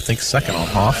team, I think second on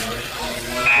Hoff.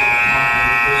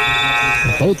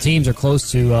 Both teams are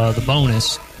close to the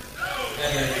bonus.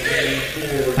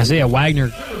 Isaiah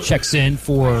Wagner checks in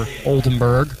for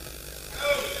Oldenburg.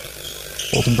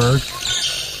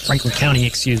 Franklin County,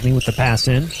 with the pass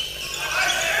in.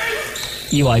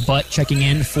 Eli Butt checking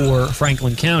in for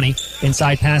Franklin County.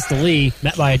 Inside pass to Lee,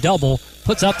 met by a double.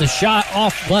 Puts up the shot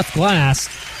off left glass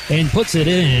and puts it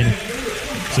in.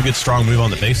 It's a good strong move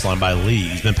on the baseline by Lee.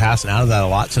 He's been passing out of that a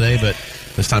lot today, but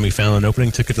this time he found an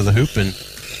opening, took it to the hoop, and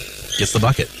gets the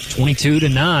bucket.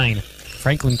 22-9.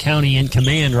 Franklin County in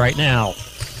command right now.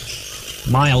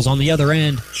 Miles on the other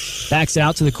end. Backs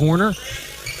out to the corner.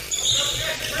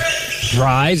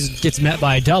 Drives, gets met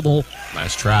by a double.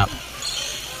 Nice trap.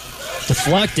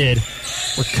 Deflected.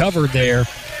 Recovered there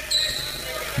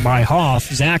by Hoff,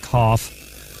 Zach Hoff.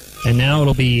 And now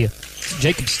it'll be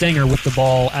Jacob Stenger with the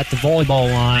ball at the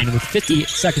volleyball line with 50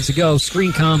 seconds to go.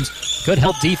 Screen comes. Good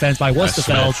help defense by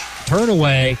Westerfeld.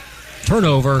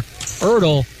 Turnover.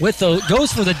 Ertl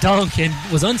goes for the dunk and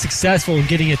was unsuccessful in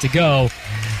getting it to go.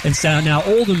 And so now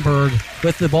Oldenburg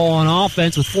with the ball on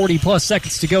offense with 40-plus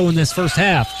seconds to go in this first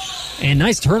half. And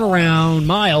nice turnaround,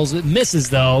 Miles. It misses,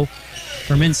 though,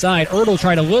 from inside. Ertl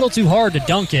tried a little too hard to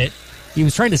dunk it. He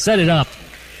was trying to set it up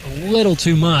a little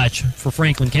too much for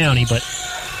Franklin County, but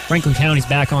Franklin County's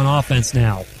back on offense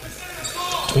now.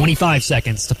 25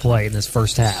 seconds to play in this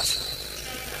first half.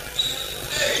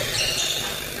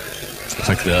 Looks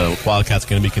like the Wildcats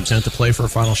going to be content to play for a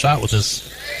final shot with this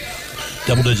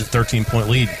double-digit 13-point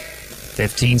lead.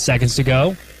 15 seconds to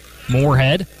go.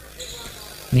 Moorhead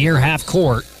near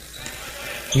half-court,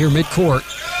 near midcourt.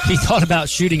 He thought about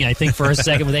shooting, I think, for a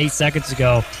second with 8 seconds to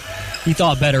go. He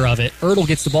thought better of it. Ertl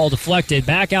gets the ball deflected.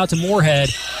 Back out to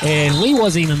Moorhead, and Lee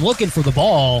wasn't even looking for the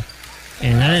ball,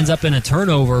 and that ends up in a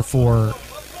turnover for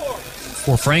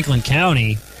Franklin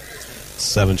County.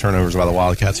 7 turnovers by the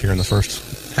Wildcats here in the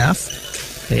first half.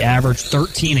 They average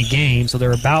 13 a game, so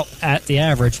they're about at the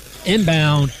average.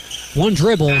 Inbound, one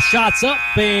dribble, shots up,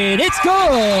 and it's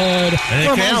good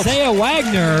from Isaiah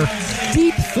Wagner.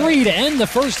 Deep three to end the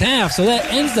first half, so that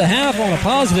ends the half on a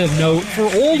positive note for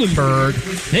Oldenburg.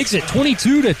 Makes it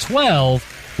 22-12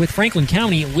 with Franklin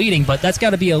County leading, but that's got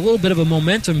to be a little bit of a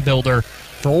momentum builder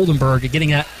for Oldenburg,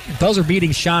 getting that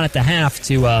buzzer-beating shot at the half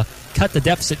to cut the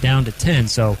deficit down to 10.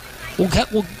 So we'll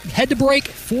head to break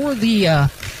for the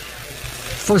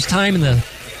first time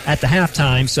at the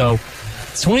halftime. So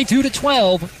it's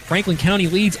 22-12. Franklin County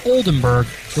leads Oldenburg.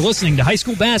 You're listening to high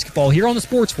school basketball here on the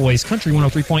Sports Voice, Country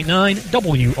 103.9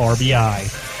 WRBI.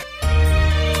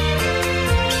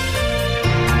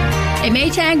 A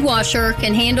Maytag washer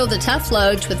can handle the tough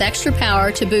loads with extra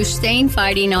power to boost stain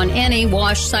fighting on any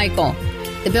wash cycle.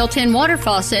 The built-in water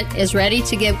faucet is ready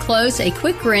to give clothes a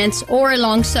quick rinse or a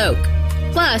long soak.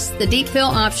 Plus, the deep fill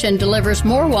option delivers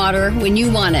more water when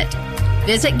you want it.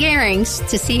 Visit Garings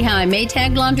to see how a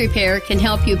Maytag laundry pair can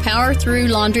help you power through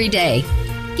laundry day.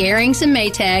 Garings and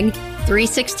Maytag,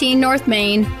 316 North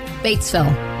Main,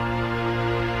 Batesville.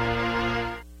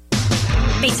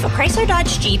 Batesville Chrysler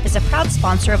Dodge Jeep is a proud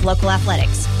sponsor of local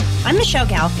athletics. I'm Michelle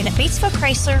Galk, and at Batesville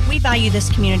Chrysler, we value this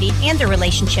community and the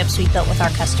relationships we've built with our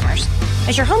customers.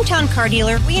 As your hometown car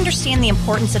dealer, we understand the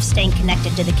importance of staying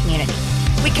connected to the community.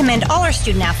 We commend all our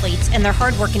student athletes and their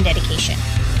hard work and dedication.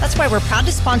 That's why we're proud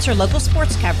to sponsor local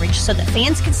sports coverage so that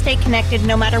fans can stay connected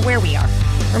no matter where we are.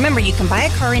 Remember, you can buy a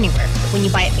car anywhere, but when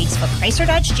you buy at Batesville Chrysler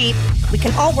Dodge Jeep, we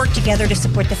can all work together to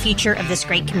support the future of this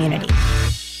great community.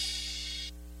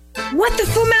 What the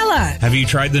Fumella? Have you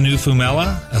tried the new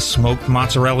Fumella, a smoked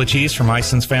mozzarella cheese from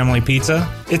Ison's Family Pizza?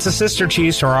 It's a sister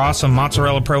cheese to our awesome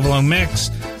mozzarella provolone mix.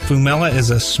 Fumella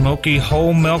is a smoky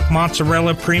whole milk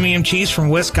mozzarella premium cheese from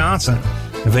Wisconsin.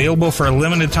 Available for a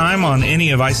limited time on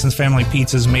any of Ison's Family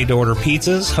Pizza's made-to-order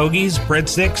pizzas, hoagies,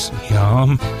 breadsticks,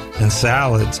 yum, and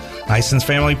salads. Ison's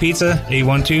Family Pizza,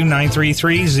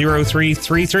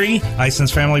 812-933-0333,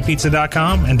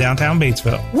 IsonsFamilyPizza.com, and downtown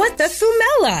Batesville. What the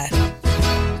Fumella?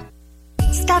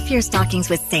 Stuff your stockings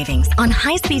with savings on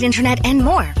high-speed internet and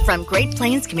more from Great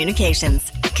Plains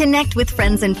Communications. Connect with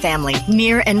friends and family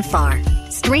near and far.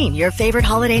 Stream your favorite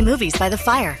holiday movies by the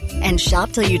fire and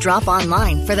shop till you drop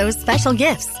online for those special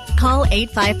gifts. Call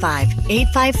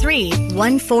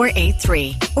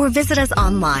 855-853-1483 or visit us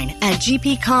online at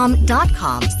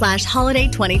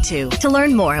gpcom.com/holiday22 to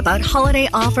learn more about holiday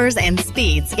offers and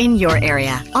speeds in your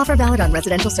area. Offer valid on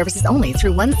residential services only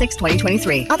through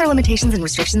 1/6/2023. Other limitations and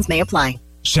restrictions may apply.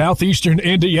 Southeastern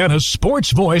Indiana's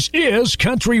sports voice is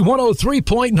Country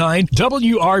 103.9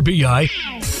 WRBI.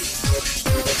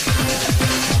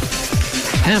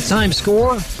 Halftime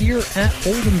score here at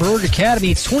Oldenburg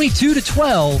Academy. It's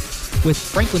 22-12 with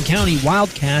Franklin County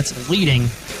Wildcats leading.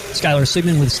 Skylar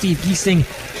Sigmund with Steve Giesing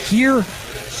here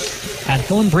at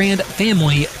Hillenbrand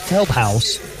Family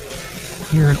Feldhouse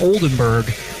here in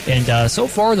Oldenburg. And so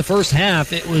far in the first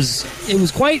half, it was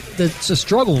quite a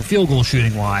struggle field goal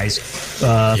shooting wise.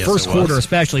 First quarter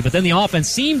especially, but then the offense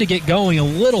seemed to get going a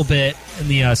little bit in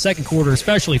the second quarter,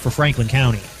 especially for Franklin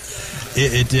County.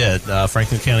 It did.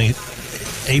 Franklin County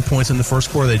 8 points in the first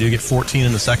quarter. They do get 14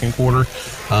 in the second quarter.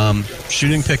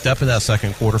 Shooting picked up in that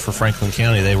second quarter for Franklin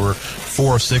County. They were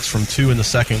 4 of 6 from 2 in the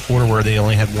second quarter, where they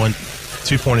only had one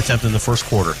 2-point attempt in the first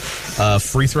quarter.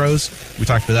 Free throws, we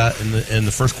talked about that in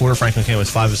the first quarter. Franklin County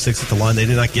was 5 of 6 at the line. They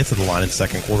did not get to the line in the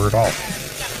second quarter at all.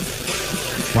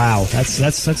 Wow, that's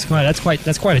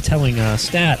quite a telling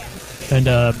stat. And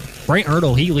Brant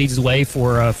Ertl, he leads the way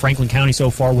for Franklin County so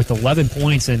far with 11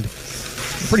 points, and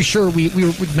I'm pretty sure we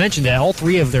mentioned that all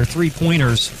three of their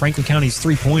three-pointers, Franklin County's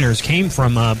three-pointers, came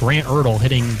from Brant Ertl,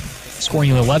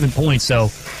 scoring 11 points. So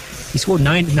he scored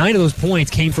nine of those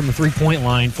points came from the three-point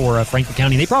line for Franklin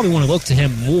County. They probably want to look to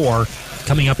him more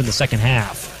coming up in the second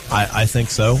half. I think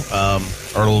so.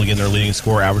 Ertl, again, their leading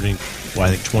scorer, averaging,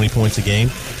 20 points a game.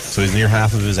 So he's near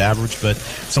half of his average. But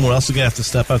someone else is going to have to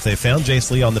step up. They found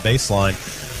Jace Lee on the baseline.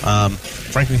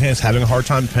 Franklin County is having a hard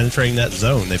time penetrating that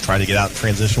zone. They've tried to get out and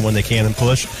transition when they can and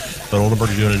push, but Oldenburg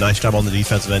are doing a nice job on the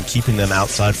defensive end, keeping them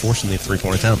outside, forcing the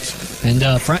three-point attempts. And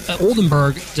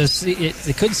Oldenburg,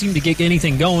 it couldn't seem to get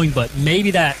anything going, but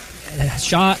maybe that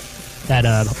shot, that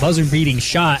buzzer-beating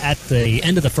shot at the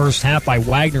end of the first half by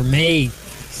Wagner may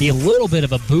be a little bit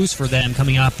of a boost for them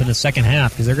coming up in the second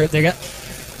half, because they got,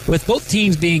 with both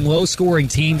teams being low-scoring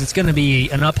teams, it's going to be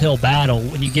an uphill battle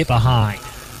when you get behind.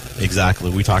 Exactly.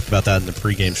 We talked about that in the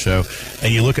pregame show.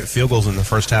 And you look at field goals in the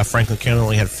first half, Franklin County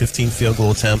only had 15 field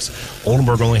goal attempts.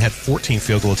 Oldenburg only had 14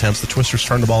 field goal attempts. The Twisters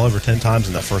turned the ball over 10 times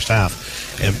in that first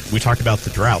half. And we talked about the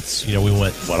droughts. We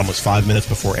went, almost 5 minutes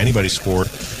before anybody scored.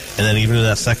 And then even in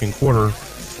that second quarter,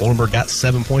 Oldenburg got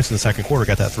 7 points in the second quarter,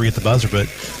 got that 3 at the buzzer, but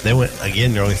they went,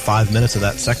 again, nearly 5 minutes of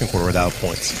that second quarter without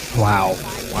points. Wow,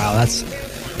 that's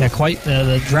quite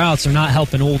the droughts are not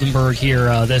helping Oldenburg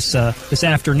here this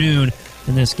afternoon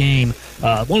in this game.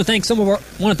 Want to thank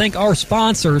our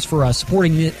sponsors for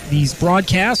supporting these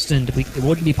broadcasts, and it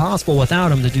wouldn't be possible without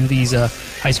them to do these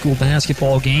high school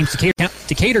basketball games.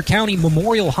 Decatur County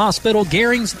Memorial Hospital,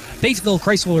 Garings, Batesville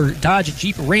Chrysler Dodge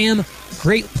Jeep Ram,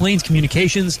 Great Plains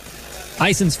Communications,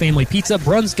 Ison's Family Pizza,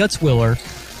 Bruns Gutzwiller,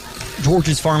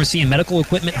 George's Pharmacy and Medical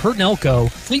Equipment, Hurt and Elko,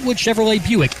 Fleetwood Chevrolet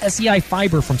Buick, SEI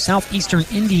Fiber from Southeastern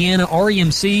Indiana,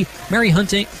 REMC, Mary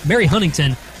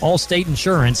Huntington, Allstate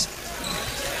Insurance,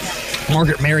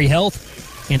 Margaret Mary Health,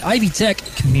 and Ivy Tech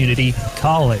Community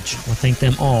College. I thank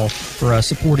them all for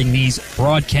supporting these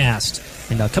broadcasts.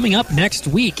 And coming up next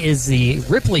week is the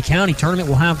Ripley County Tournament.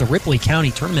 We'll have the Ripley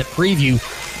County Tournament preview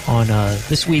on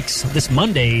this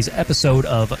Monday's episode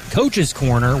of Coach's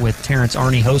Corner with Terrence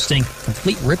Arney hosting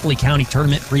complete Ripley County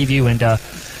Tournament preview. And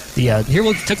here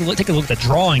we'll take a look at the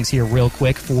drawings here real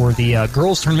quick for the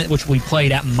girls tournament, which will be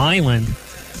played at Milan.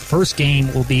 First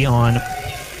game will be on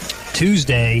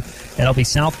Tuesday. That'll be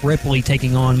South Ripley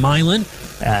taking on Milan.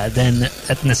 Then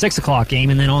in the 6 o'clock game,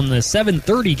 and then on the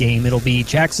 7:30 game, it'll be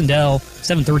Jacksonville.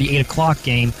 7:30, 8 o'clock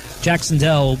game.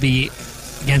 Jacksonville will be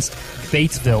against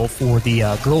Batesville for the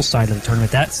girls' side of the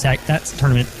tournament.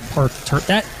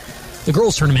 The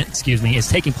girls' tournament, is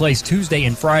taking place Tuesday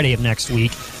and Friday of next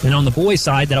week. Then on the boys'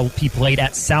 side, that'll be played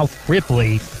at South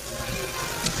Ripley.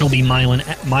 It'll be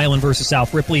Milan versus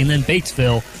South Ripley, and then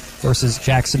Batesville versus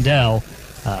Jacksonville.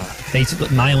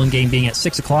 Milan game being at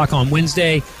 6 o'clock on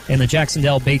Wednesday, and the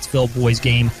Jacksonville-Batesville boys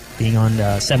game being on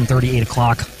 7:30, 8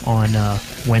 o'clock on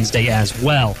Wednesday as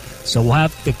well. So we'll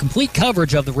have the complete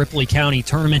coverage of the Ripley County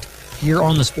Tournament here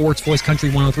on the Sports Voice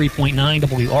Country 103.9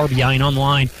 WRBI and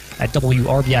online at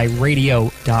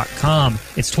WRBIRadio.com.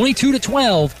 It's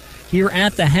 22-12 here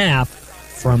at the half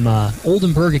from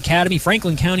Oldenburg Academy.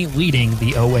 Franklin County leading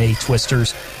the OA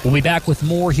Twisters. We'll be back with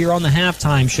more here on the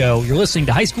Halftime Show. You're listening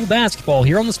to high school basketball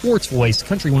here on the Sports Voice,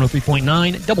 Country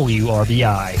 103.9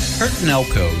 WRBI. Hurt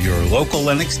Elko, your local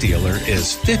Lennox dealer,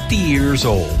 is 50 years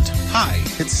old. Hi,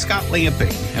 it's Scott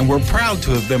Lamping, and we're proud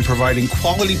to have been providing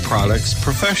quality products,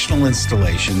 professional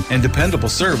installation, and dependable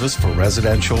service for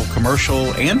residential,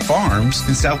 commercial, and farms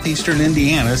in southeastern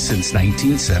Indiana since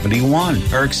 1971.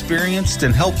 Our experienced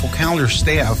and helpful counter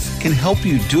staff can help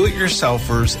you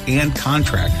do-it-yourselfers and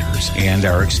contractors, and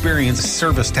our experienced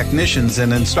service technicians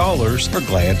and installers are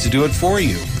glad to do it for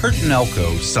you. Hurt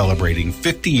Elko, celebrating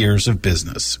 50 years of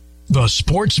business. The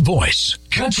Sports Voice,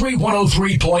 Country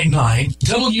 103.9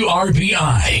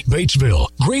 WRBI, Batesville,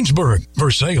 Greensburg,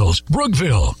 Versailles,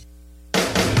 Brookville.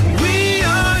 We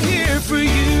are here for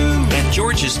you. At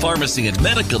George's Pharmacy and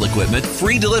Medical Equipment,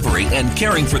 free delivery and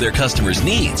caring for their customers'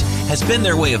 needs has been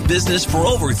their way of business for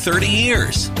over 30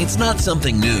 years. It's not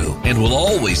something new and will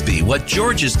always be what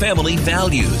George's family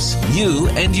values. You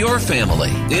and your family.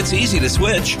 It's easy to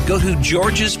switch. Go to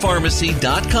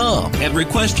georgespharmacy.com and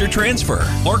request your transfer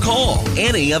or call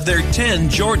any of their 10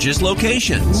 George's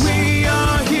locations. We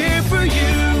are here for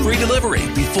you. Free delivery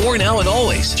before, now, and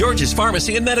always. George's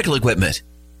Pharmacy and Medical Equipment.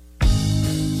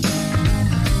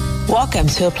 Welcome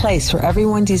to a place where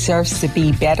everyone deserves to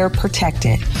be better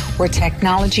protected, where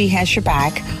technology has your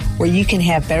back, where you can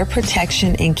have better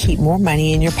protection and keep more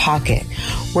money in your pocket,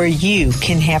 where you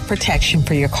can have protection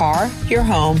for your car, your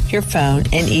home, your phone,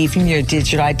 and even your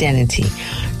digital identity.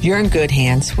 You're in good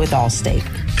hands with Allstate.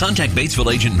 Contact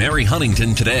Batesville agent Mary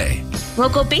Huntington today.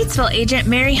 Local Batesville agent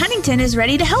Mary Huntington is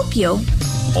ready to help you.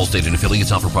 Allstate and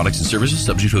affiliates offer products and services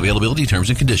subject to availability, terms,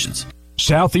 and conditions.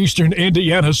 Southeastern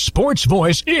Indiana's sports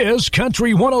voice is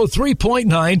Country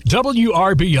 103.9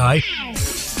 WRBI.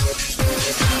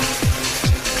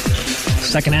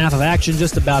 Second half of action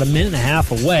just about a minute and a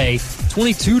half away.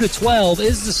 22-12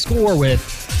 is the score with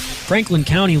Franklin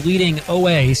County leading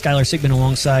OA. Skylar Sigmund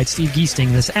alongside Steve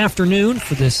Giesting this afternoon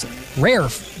for this rare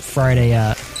Friday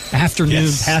afternoon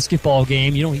basketball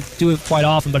game. You don't do it quite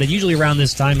often, but usually around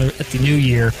this time at the new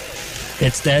year,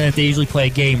 it's that they usually play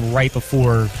a game right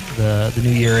before the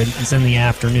new year, and it's in the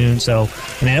afternoon. So,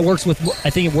 and it works with, I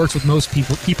think it works with most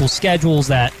people's schedules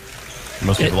that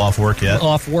most people off work yet.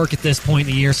 Off work at this point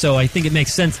in the year, so I think it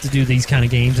makes sense to do these kind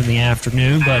of games in the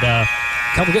afternoon. But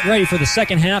couple getting ready for the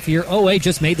second half here. OA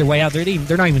just made their way out. They're not even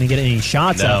going to get any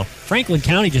shots out. Franklin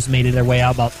County just made their way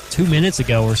out about 2 minutes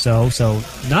ago or so. So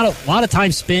not a lot of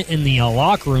time spent in the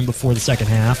locker room before the second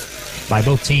half by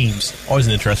both teams. Always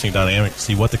an interesting dynamic to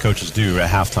see what the coaches do at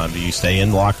halftime. Do you stay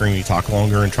in the locker room, you talk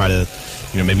longer, and try to,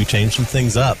 maybe change some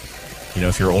things up?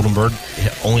 If you're Oldenburg,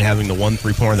 only having the one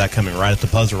three-pointer, that coming right at the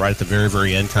buzzer, right at the very,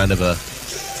 very end, kind of a,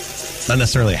 not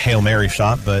necessarily a Hail Mary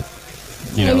shot, but,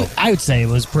 I would say it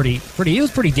was pretty deep.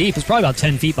 It was probably about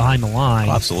 10 feet behind the line.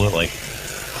 Oh, absolutely.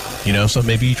 So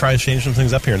maybe you try to change some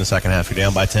things up here in the second half. You're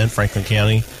down by 10, Franklin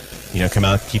County, come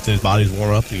out, keep those bodies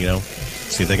warm up, see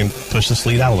if they can push this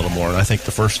lead out a little more. And I think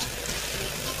the first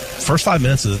 5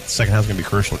 minutes of the second half is going to be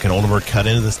crucial. Can Oldenburg cut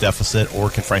into this deficit,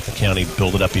 or can Franklin County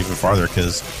build it up even farther?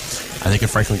 Because I think if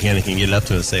Franklin County can get it up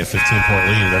to, say, a 15-point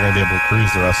lead, they're going to be able to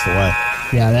cruise the rest of the way.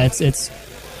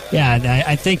 Yeah,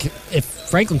 I think if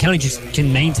Franklin County just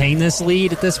can maintain this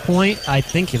lead at this point, I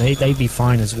think they'd be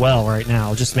fine as well right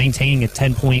now, just maintaining a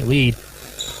 10-point lead.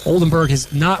 Oldenburg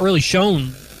has not really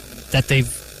shown that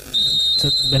they've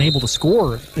been able to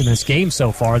score in this game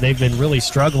so far. They've been really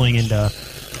struggling, and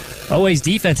OA's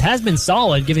defense has been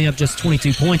solid, giving up just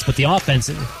 22 points, but the offense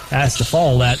has to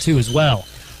follow that too as well.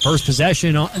 First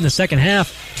possession in the second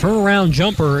half, turnaround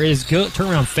jumper is good.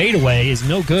 Turnaround fadeaway is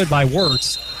no good by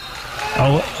Wirtz.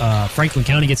 Franklin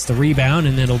County gets the rebound,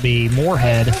 and it'll be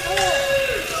Moorhead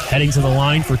heading to the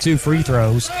line for 2 free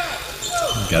throws.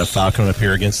 We've got a foul coming up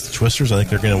here against the Twisters. I think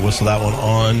they're going to whistle that one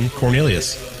on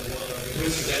Cornelius.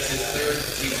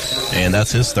 And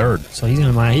that's his third. So he's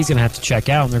going to have to check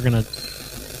out, and they're going to,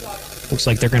 looks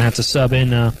like they're going to have to sub in,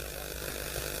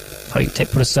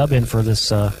 put a sub in for this,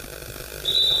 sub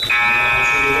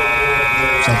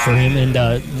for him, and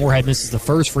Moorhead misses the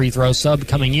first free throw. Sub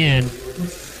coming in.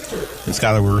 And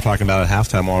Skyler, we were talking about at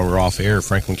halftime while we were off air.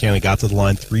 Franklin County got to the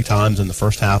line 3 times in the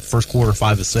first quarter,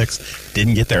 5 of 6.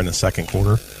 Didn't get there in the second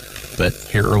quarter. But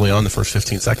here early on, the first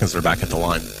 15 seconds, they're back at the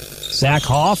line. Zach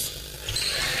Hoff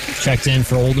checked in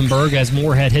for Oldenburg as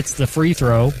Moorhead hits the free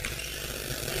throw,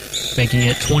 making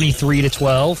it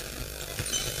 23-12.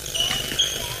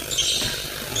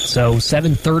 So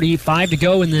 7:35 to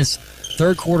go in this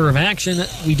third quarter of action.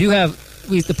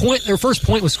 Their first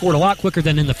point was scored a lot quicker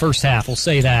than in the first half. We'll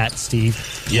say that, Steve.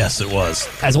 Yes, it was.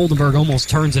 As Oldenburg almost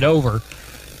turns it over.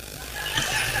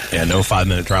 Yeah, no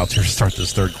 5-minute drought here to start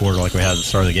this third quarter like we had at the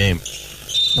start of the game.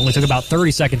 It only took about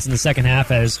 30 seconds in the second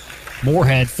half as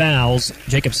Moorhead fouls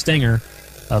Jacob Stenger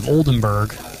of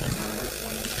Oldenburg.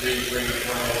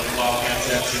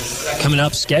 Coming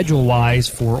up schedule-wise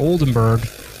for Oldenburg,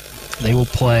 they will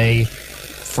play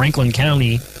Franklin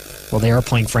County. Well, they are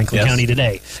playing Franklin County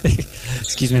today.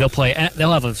 Excuse me.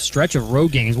 They'll have a stretch of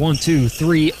road games. 1, 2,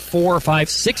 3, 4, 5,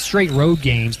 6 straight road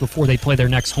games before they play their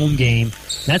next home game.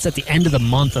 That's at the end of the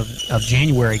month of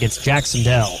January against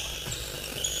Jacksonville.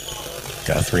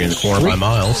 Got a 3 in the corner by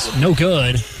Miles. No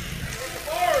good.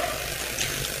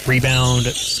 Rebound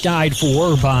skied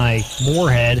for by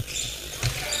Moorhead.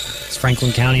 As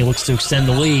Franklin County looks to extend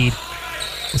the lead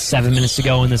with 7 minutes to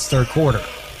go in this third quarter.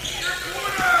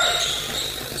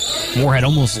 Moorhead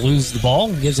almost loses the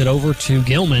ball, gives it over to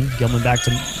Gilman. Gilman back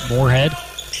to Moorhead.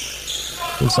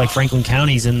 Looks like Franklin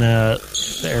County's in the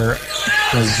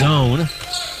zone.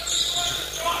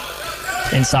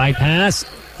 Inside pass,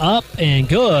 up and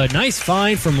good. Nice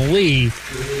find from Lee. It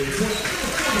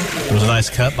was a nice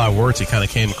cut by Wirtz. He kind of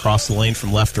came across the lane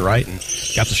from left to right and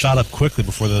got the shot up quickly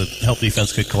before the help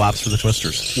defense could collapse for the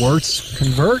Twisters. Wirtz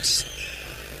converts,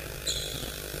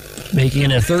 making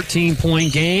it a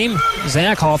 13-point game.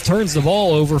 Zachoff turns the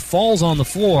ball over, falls on the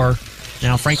floor.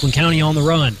 Now Franklin County on the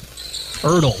run.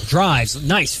 Ertl drives,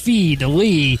 nice feed to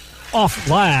Lee. Off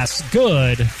glass,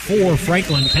 good for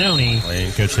Franklin County.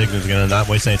 And Coach Higgins is going to not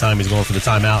waste any time. He's going for the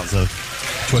timeout. So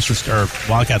Twisters or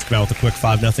Wildcats come out with a quick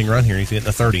 5-0 run here. He's getting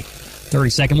a 30.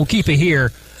 30-second. We'll keep it here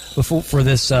for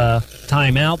this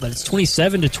timeout, but it's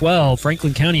 27-12.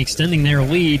 Franklin County extending their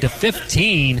lead to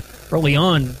 15 early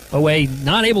on. OA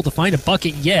not able to find a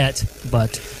bucket yet,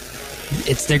 but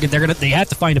they have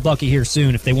to find a bucket here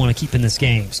soon if they want to keep in this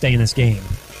game, stay in this game.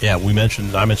 Yeah, I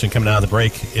mentioned coming out of the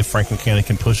break, if Franklin County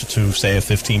can push it to, say, a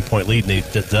 15-point lead, and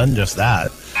they've done just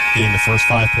that, getting the first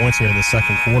 5 points here in the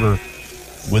second quarter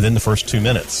within the first 2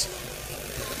 minutes.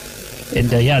 And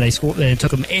they scored. It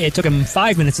took them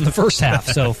 5 minutes in the first half.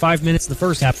 So 5 minutes in the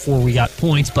first half before we got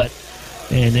points,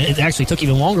 and it actually took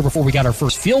even longer before we got our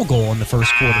first field goal in the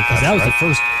first quarter, because that was the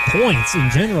first points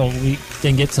in general. We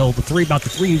didn't get till it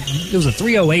was a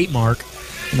 3:08 mark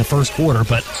in the first quarter,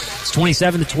 but it's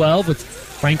 27-12 with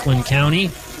Franklin County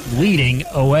leading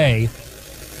OA,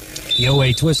 the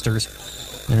OA Twisters,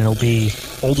 and it'll be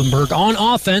Oldenburg on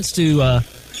offense to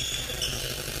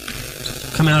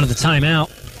come out of the timeout.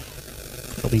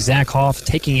 It'll be Zach Hoff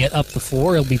taking it up the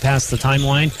floor. It'll be past the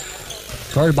timeline,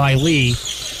 guarded by Lee.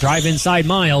 Drive inside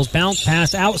Miles, bounce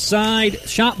pass outside,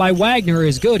 shot by Wagner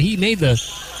is good. He made the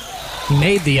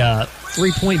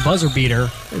 3-point buzzer beater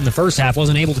in the first half,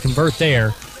 wasn't able to convert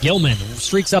there. Gilman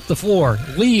streaks up the floor.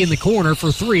 Lee in the corner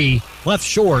for 3, left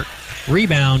short.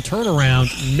 Rebound, turnaround,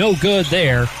 no good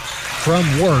there from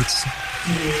Wirtz.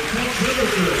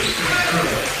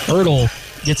 Ertl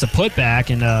gets a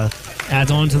putback and adds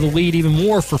on to the lead even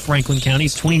more for Franklin County.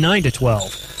 It's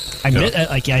 29-12. I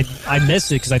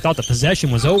missed it because I thought the possession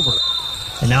was over.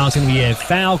 And now it's going to be a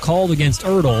foul called against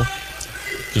Ertl.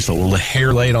 Just a little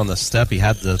hair late on the step. He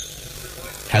had the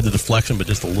deflection, but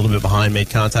just a little bit behind, made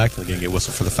contact, and again get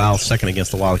whistled for the foul. Second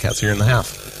against the Wildcats here in the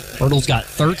half. Ertl's got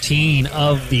 13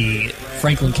 of the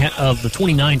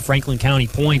 29 Franklin County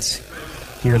points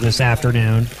here this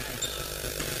afternoon.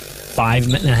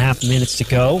 5.5 minutes to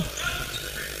go.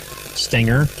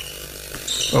 Stenger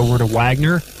over to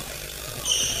Wagner.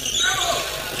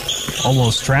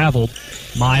 Almost traveled.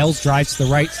 Miles drives to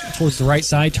the right, towards the right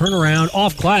side. Turnaround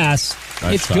off glass.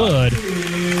 Nice it's shot. Good.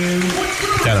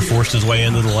 Kind of forced his way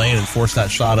into the lane and forced that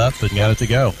shot up, but got it to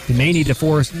go. He may need to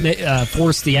force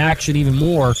the action even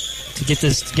more to get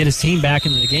his team back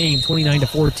into the game.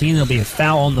 29-14. There'll be a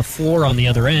foul on the floor on the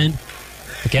other end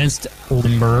against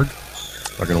Oldenburg.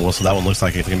 They're going to whistle. That one looks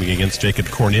like it's going to be against Jacob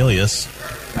Cornelius.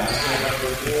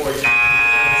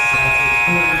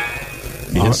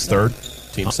 His third,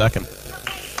 team second.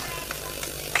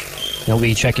 He'll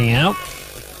be checking out.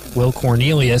 Will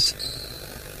Cornelius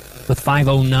with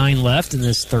 5:09 left in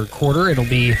this third quarter. It'll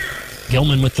be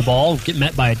Gilman with the ball, get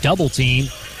met by a double team.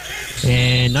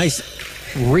 And nice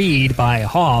read by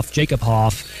Hoff. Jacob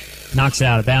Hoff knocks it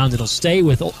out of bounds. It'll stay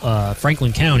with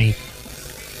Franklin County.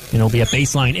 And it'll be a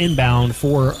baseline inbound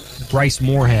for Brady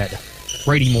Moorhead,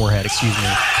 excuse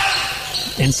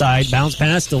me. Inside, bounce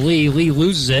pass to Lee. Lee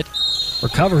loses it,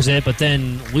 recovers it, but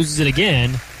then loses it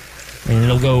again. And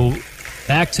it'll go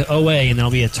back to OA, and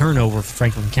there'll be a turnover for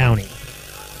Franklin County.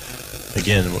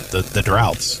 Again, the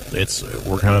droughts.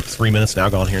 We're kind of 3 minutes now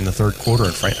gone here in the third quarter,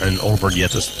 and Oldenburg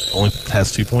yet only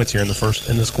has 2 points here in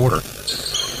this quarter.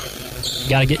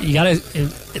 You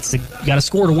gotta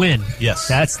score to win. Yes,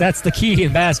 that's the key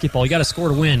in basketball. You gotta score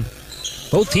to win.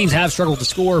 Both teams have struggled to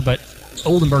score, but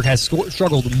Oldenburg has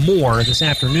struggled more this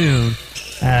afternoon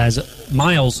as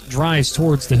Miles drives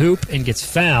towards the hoop and gets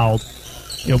fouled.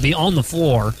 It'll be on the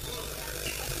floor.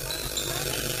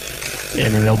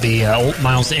 And then there'll be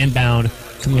Miles to inbound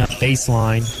coming up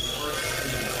baseline.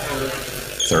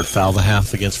 Third foul of the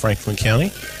half against Franklin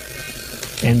County.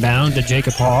 Inbound to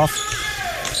Jacob Hoff.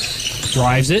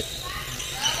 Drives it.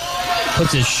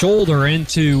 Puts his shoulder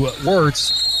into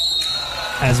Wirtz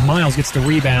as Miles gets the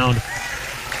rebound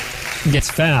and gets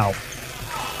fouled.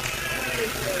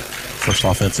 First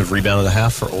offensive rebound of the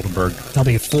half for Oldenburg. That'll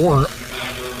be four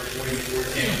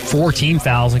team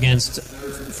fouls against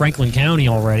Franklin County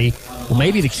already. Well,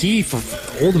 maybe the key for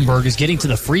Oldenburg is getting to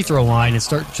the free throw line and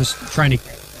start just trying to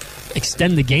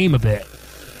extend the game a bit.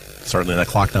 Certainly that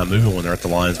clock not moving when they're at the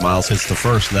line as Miles hits the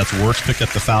first, and that's Wirtz picked up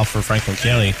the foul for Franklin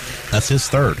County. That's his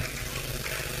third.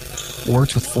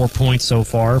 Wirtz with 4 points so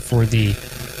far for the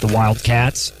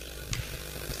Wildcats.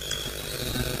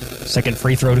 Second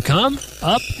free throw to come.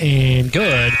 Up and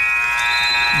good.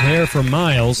 There for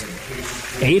Miles.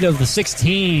 8 of the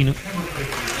 16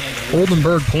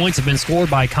 Oldenburg points have been scored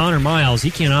by Connor Miles.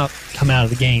 He cannot come out of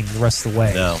the game the rest of the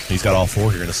way. No, he's got all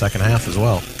 4 here in the second half as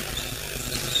well.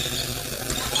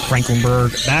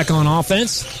 Franklinburg back on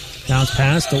offense. Bounce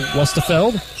pass to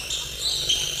Westerfeld.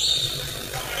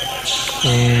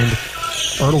 And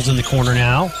Ertl's in the corner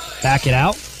now. Back it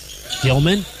out.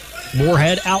 Gilman.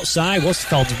 Moorhead outside.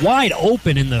 Westerfeld's wide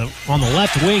open on the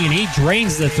left wing, and he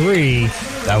drains the three.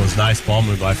 That was nice ball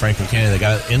move by Franklin County. They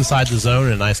got it inside the zone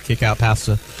and a nice kick out pass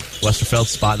to Westerfeld,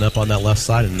 spotting up on that left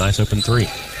side, and a nice open three.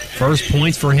 First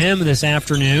points for him this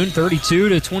afternoon, 32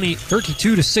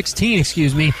 to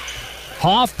 16.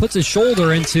 Hoff puts his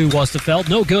shoulder into Westerfeld,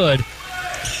 no good.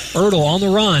 Ertl on the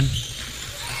run.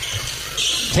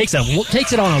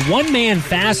 Takes it on a one-man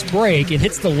fast break. It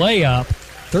hits the layup.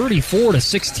 34 to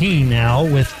 16 now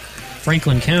with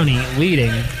Franklin County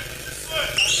leading.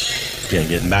 Yeah,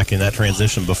 getting back in that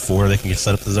transition before they can get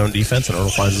set up the zone defense, and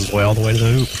Ertl finds his way all the way to the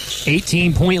hoop.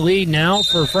 18-point lead now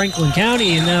for Franklin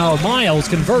County, and now Miles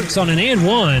converts on an and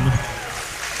one.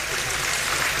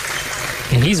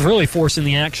 And he's really forcing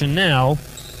the action now.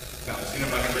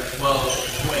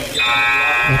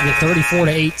 Making it 34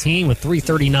 to 18 with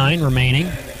 3:39 remaining.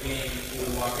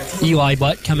 Eli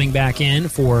Butt coming back in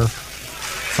for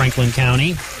Franklin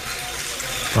County.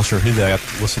 Not sure who they got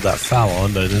whistled that foul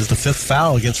on, but it is the 5th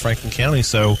foul against Franklin County,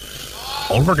 so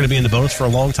Oldenburg going to be in the bonus for a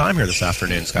long time here this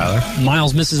afternoon, Skyler.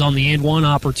 Miles misses on the and one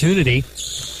opportunity.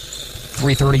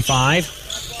 3:35.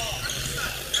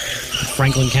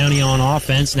 Franklin County on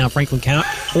offense. Now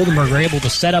Oldenburg are able to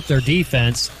set up their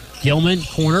defense. Gilman,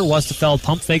 corner, Westerfeld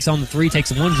pump fakes on the three,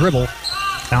 takes one dribble.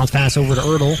 Bounce pass over to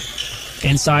Ertl.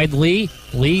 Inside Lee.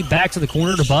 Lee back to the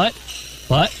corner to Butt.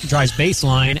 Butt drives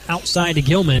baseline outside to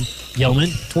Gilman.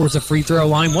 Gilman towards the free throw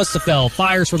line. Westerfeld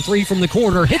fires from three from the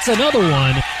corner. Hits another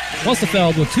one.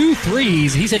 Westerfeld with 2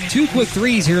 threes. He's hit 2 quick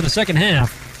threes here in the second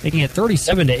half, making it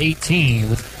 37 to 18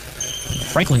 with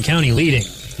Franklin County leading.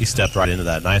 He stepped right into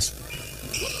that. Nice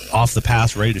off the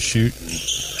pass, ready to shoot. And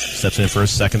steps in for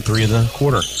his second three of the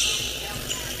quarter.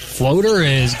 Floater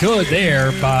is good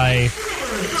there by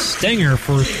Stenger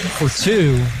for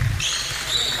 2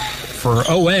 for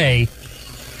OA.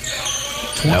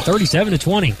 37 to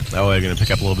 20. OA going to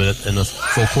pick up a little bit in the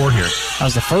full court here. That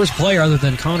was the first player other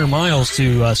than Connor Miles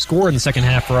to score in the second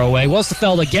half for OA.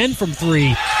 Westerfeld again from 3.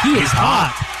 He is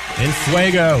hot. In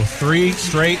fuego, 3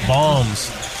 straight bombs.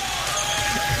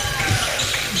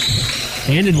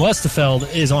 Landon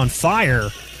Westerfeld is on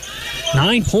fire.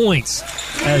 9 points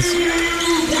as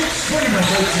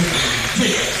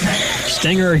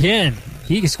Stenger again.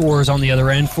 He scores on the other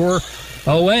end for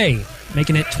OA,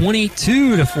 making it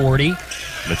 22 to 40.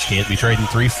 But you can't be trading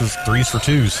threes for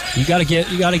 2s. You got to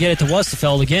get it to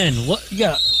Westerfeld again. Look, you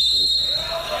got.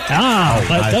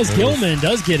 But nice move. Gilman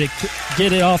does get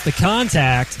it off the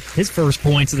contact. His first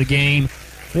points of the game,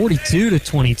 42 to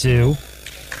 22.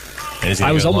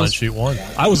 I was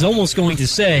almost going to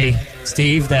say,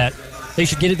 Steve, that they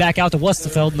should get it back out to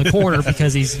Westerfeld in the corner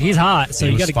because he's hot. So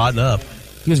he you was spotting up.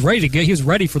 He was ready to go. He was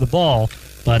ready for the ball,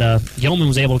 but Gilman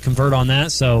was able to convert on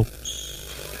that. So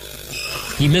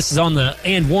he misses on the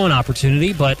and one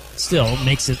opportunity, but still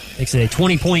makes it a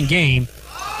 20-point game.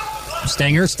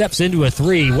 Stenger steps into a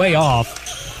 3, way off.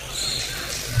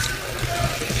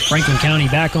 Franklin County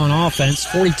back on offense,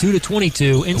 42 to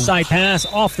 22. Inside pass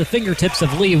off the fingertips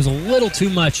of Lee. It was a little too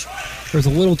much. There was a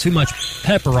little too much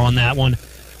pepper on that one,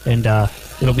 and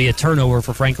it'll be a turnover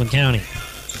for Franklin County.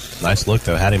 Nice look,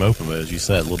 though. Had him open, but as you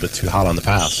said, a little bit too hot on the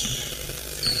pass.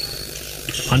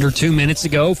 Under 2 minutes to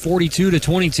go, 42 to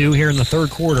 22 here in the third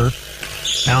quarter.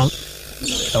 Now,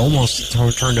 almost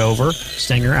turned over.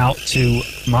 Stenger out to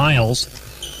Miles.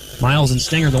 Miles and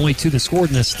Stenger, the only two that scored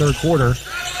in this third quarter.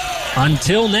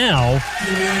 Until now,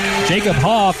 Jacob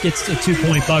Hoff gets a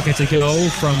 2-point bucket to go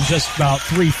from just about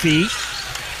 3 feet.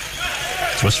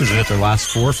 Twisters have hit their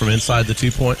last 4 from inside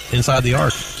the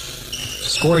arc.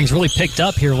 Scoring's really picked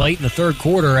up here late in the third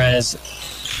quarter as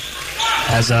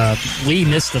Lee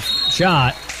missed the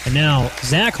shot, and now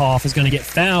Zach Hoff is going to get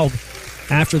fouled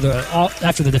after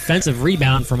the defensive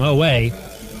rebound from OA.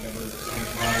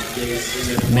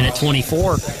 Minute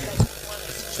 24,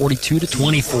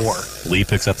 42-24. Lee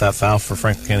picks up that foul for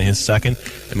Franklin County, his second,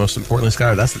 and most importantly,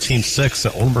 Skyler, that's the team's 6th.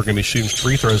 So Oldenburg going to be shooting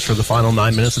free throws for the final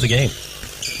 9 minutes of the game.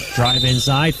 Drive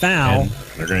inside, foul. And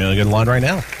they're going to get in line right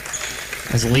now.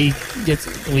 As Lee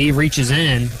reaches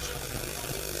in.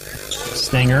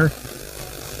 Stenger,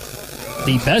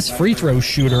 the best free throw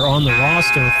shooter on the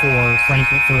roster for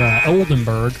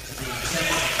Oldenburg.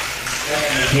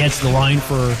 He heads to the line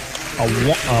for a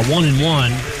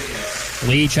 1-and-1.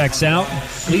 Lee checks out.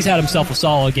 Lee's had himself a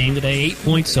solid game today, 8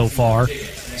 points so far.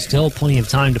 Still plenty of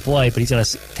time to play, but he's got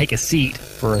to take a seat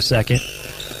for a second.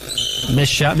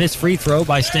 Missed free throw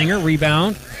by Stenger.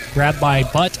 Rebound grabbed by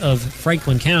Butt of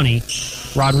Franklin County.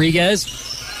 Rodriguez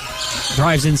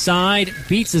drives inside,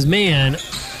 beats his man.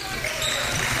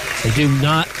 They do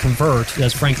not convert,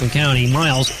 does Franklin County.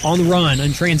 Miles on the run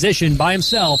in transition by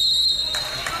himself.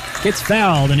 Gets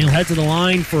fouled, and he'll head to the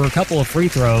line for a couple of free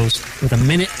throws with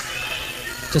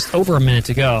just over a minute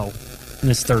to go in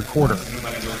this third quarter.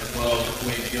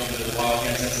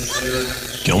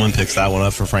 Gilman picks that one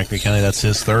up for Franklin County. That's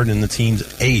his third and the team's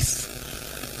 8th.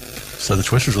 So the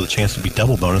Twisters with a chance to be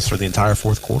double bonus for the entire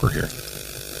fourth quarter here.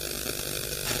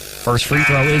 First free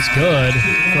throw is good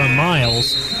from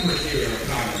Miles.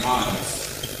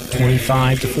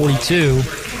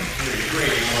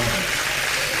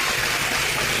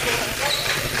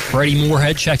 25-42. Brady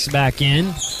Moorhead checks back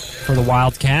in for the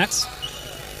Wildcats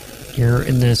here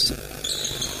in this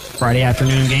Friday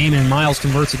afternoon game, and Miles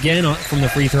converts again from the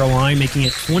free throw line, making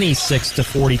it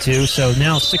 26-42. So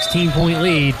now 16-point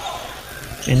lead,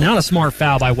 and not a smart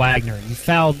foul by Wagner. He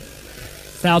fouled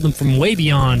them from way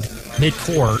beyond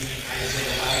midcourt.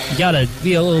 You got to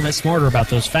be a little bit smarter about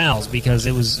those fouls because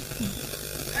it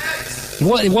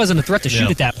wasn't a threat to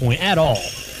shoot at that point at all.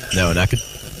 No, and that could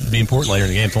be important later in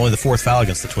the game. It's only the 4th foul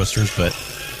against the Twisters, but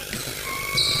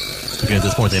again, at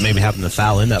this point, they may be having to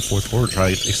foul in that fourth quarter to try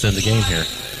to extend the game here.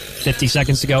 50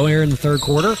 seconds to go here in the third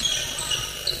quarter.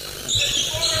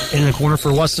 In the corner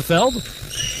for Westerfeld,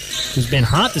 who's been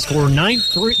hot this quarter. 9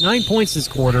 points this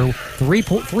quarter, three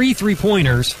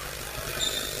three-pointers.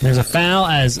 There's a foul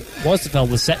as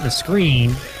Westerfeld was setting a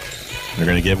screen. They're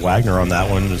going to get Wagner on that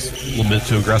one. Just a little bit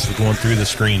too aggressive going through the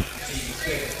screen.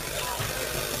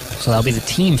 So that'll be the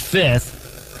team 5th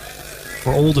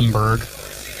for Oldenburg.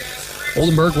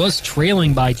 Oldenburg was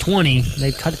trailing by 20.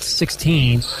 They've cut it to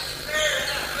 16.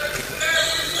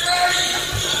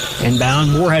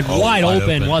 Inbound, Moorhead wide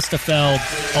open. Westerfeld,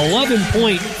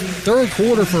 11-point third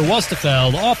quarter for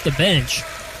Westerfeld off the bench.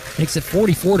 Makes it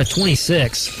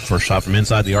 44-26. First shot from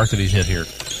inside the arc that he's hit here.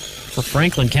 For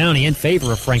Franklin County, in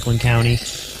favor of Franklin County.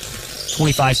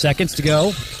 25 seconds to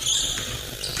go.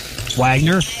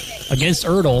 Wagner against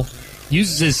Ertl.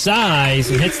 Uses his size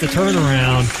and hits the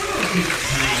turnaround.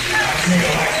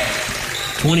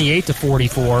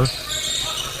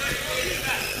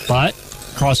 28-44. But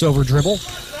crossover dribble.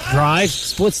 Drives,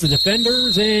 splits the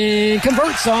defenders, and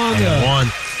converts on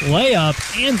the layup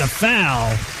and the foul.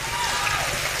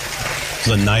 This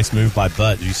is a nice move by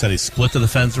Butt. You said he split the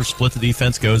defender, split the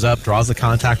defense, goes up, draws the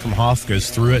contact from Hoff, goes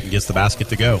through it, and gets the basket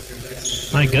to go.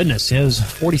 My goodness, it was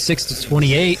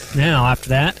 46-28 now after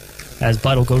that, as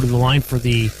Butt will go to the line for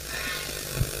the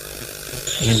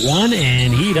one,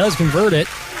 and he does convert it.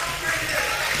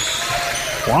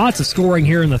 Lots of scoring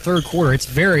here in the third quarter. It's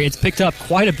picked up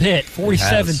quite a bit.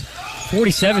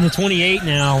 47-28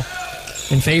 now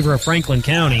in favor of Franklin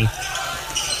County.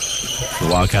 The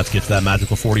Wildcats get to that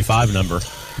magical 45 number.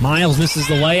 Miles misses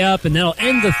the layup, and that'll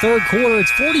end the third quarter. It's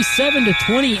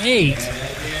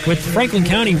 47-28 with Franklin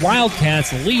County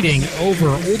Wildcats leading over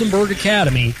Oldenburg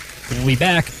Academy. We'll be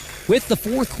back with the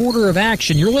fourth quarter of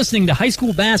action. You're listening to high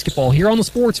school basketball here on the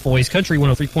Sports Voice, Country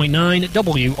 103.9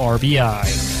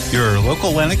 WRBI. Your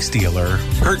local Lennox dealer,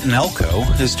 Hurt & Elko,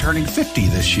 is turning 50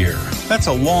 this year. That's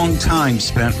a long time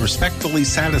spent respectfully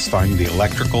satisfying the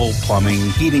electrical, plumbing,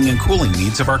 heating, and cooling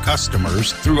needs of our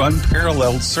customers through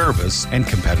unparalleled service and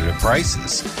competitive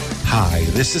prices. Hi,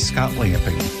 this is Scott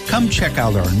Lamping. Come check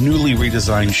out our newly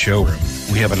redesigned showroom.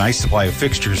 We have a nice supply of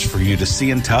fixtures for you to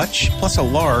see and touch, plus a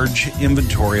large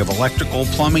inventory of electrical,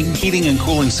 plumbing, heating, and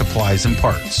cooling supplies and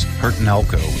parts. Hurt &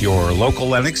 Elko, your local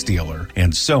Lennox dealer,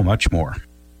 and so much more.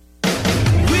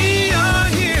 We are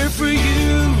here for you.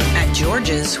 At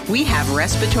George's, we have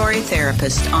respiratory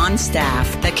therapists on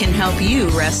staff that can help you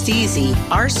rest easy.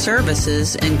 Our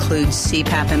services include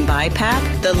CPAP and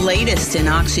BiPAP, the latest in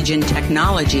oxygen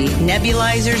technology,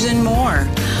 nebulizers, and more.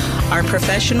 Our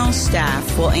professional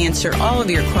staff will answer all of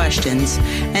your questions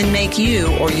and make you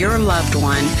or your loved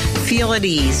one feel at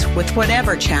ease with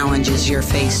whatever challenges you're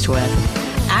faced with.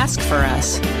 Ask for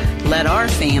us. Let our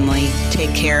family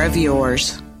take care of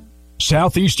yours.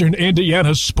 Southeastern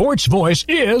Indiana's sports voice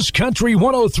is Country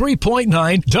 103.9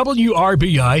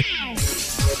 WRBI.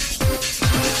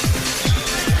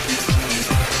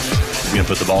 We're going to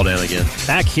put the ball down again.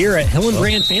 Back here at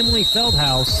Hillenbrand Family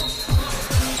Feldhouse.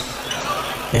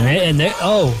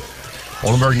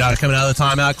 Oldenburg not coming out of the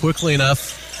timeout quickly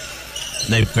enough.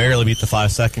 And they barely beat the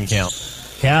 5-second count.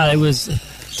 Yeah, it was a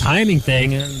timing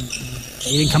thing. And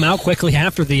they didn't come out quickly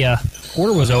after the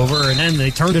quarter was over, and then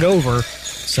they turned it over.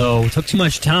 So it took too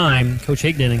much time, Coach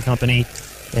Higdon and company.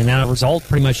 And now the result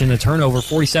pretty much in the turnover,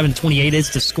 47-28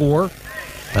 is the score.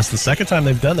 That's the second time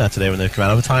they've done that today when they've come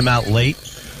out of a timeout late.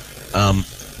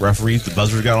 Referee, the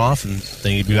buzzer got off, and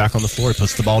they need to be back on the floor. He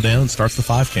puts the ball down and starts the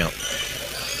 5 count.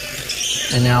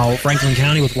 And now Franklin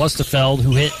County with Wustefeld,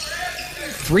 who hit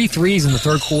 3 threes in the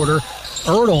third quarter.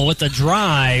 Ertl with the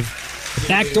drive. The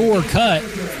backdoor cut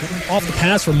off the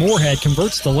pass from Moorhead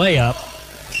converts the layup.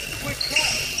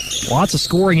 Lots of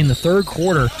scoring in the third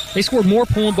quarter. They scored more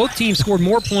points. Both teams scored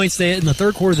more points in the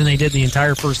third quarter than they did the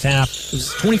entire first half. It was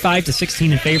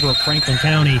 25-16 in favor of Franklin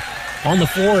County. On the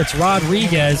floor, it's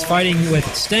Rodriguez fighting with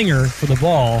Stenger for the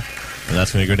ball. And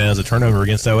that's going to go down as a turnover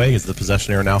against OA as the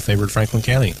possession error now favored Franklin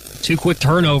County. 2 quick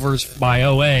turnovers by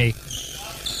OA.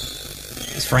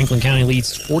 As Franklin County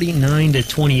leads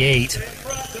 49-28.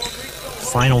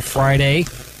 Final Friday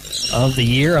of the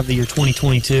year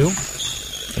 2022.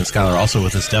 And Skylar, also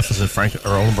with this deficit,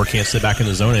 Oldenburg can't sit back in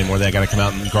the zone anymore. They got to come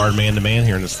out and guard man-to-man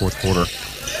here in this fourth quarter.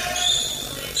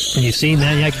 And you've seen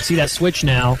that. Yeah, I can see that switch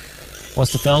now.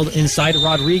 Wustefeld inside to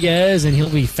Rodriguez, and he'll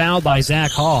be fouled by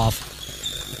Zach Hoff.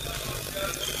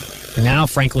 And now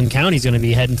Franklin County's going to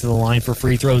be heading to the line for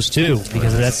free throws, too,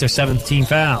 because that's their 7th team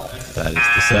foul. That is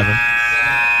the 7.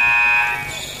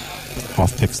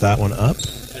 Hoff picks that one up.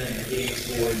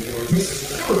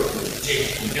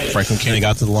 Franklin County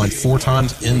got to the line 4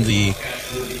 times in the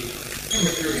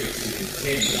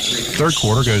third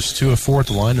quarter, goes 2 of 4 at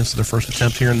the line. This is their first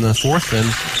attempt here in the fourth, and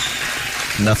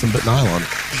nothing but nylon.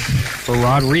 For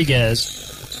Rodriguez,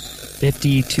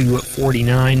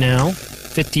 50-49 now.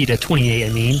 50-28,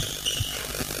 I mean.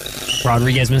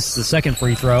 Rodriguez misses the second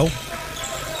free throw.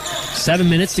 7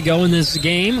 minutes to go in this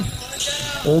game.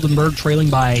 Oldenburg trailing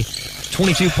by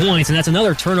 22 points, and that's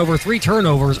another turnover. 3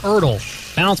 turnovers. Ertl,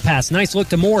 bounce pass, nice look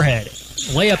to Moorhead.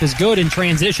 Layup is good in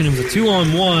transition. It was a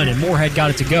 2-on-1, and Moorhead got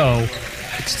it to go,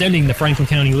 extending the Franklin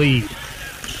County lead.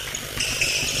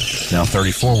 Now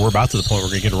 34. We're about to the point where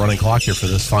we're going to get a running clock here for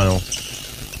this final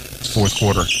fourth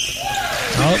quarter.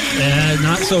 Oh,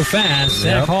 not so fast.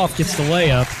 Zach Hoff gets the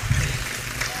layup.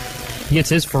 He gets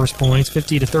his first points,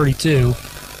 50-32.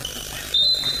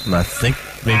 And I think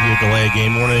maybe a delay of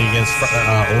game warning against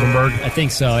Oldenburg. I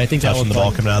think so. I think touching the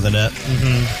ball coming out of the net.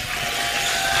 Mm-hmm.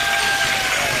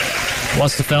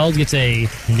 Wustefeld gets a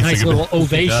nice little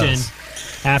ovation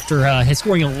after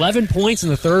scoring 11 points in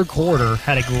the third quarter.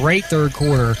 Had a great third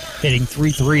quarter, hitting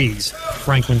 3 threes.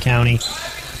 Franklin County.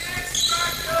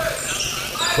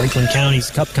 Franklin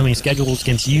County's upcoming schedules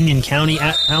against Union County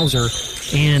at Hauser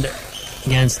and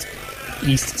against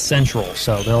East Central.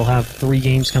 So they'll have 3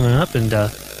 games coming up, and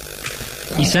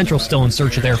East Central still in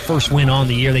search of their first win on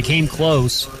the year. They came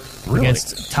close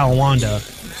against Talawanda,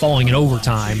 falling in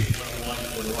overtime.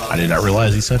 I did not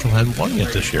realize East Central hadn't won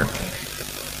yet this year.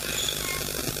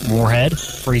 Moorhead,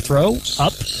 free throw,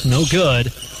 up, no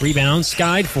good. Rebound,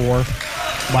 skied for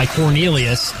by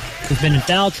Cornelius, who's been in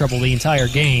foul trouble the entire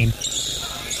game.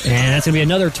 And that's going to be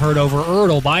another turnover.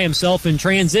 Ertl by himself in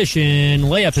transition.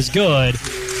 Layup is good.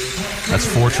 That's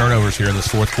 4 turnovers here in this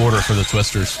fourth quarter for the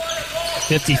Twisters.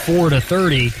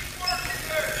 54-30.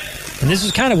 And this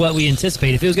is kind of what we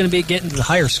anticipated. If it was going to be getting to the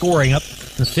higher scoring, up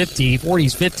in the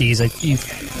 40s, 50s, you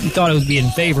thought it would be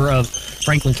in favor of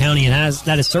Franklin County, and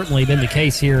that has certainly been the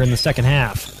case here in the second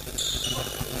half.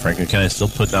 Franklin County still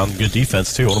put down good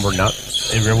defense, too. Oldenburg not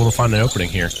able to find an opening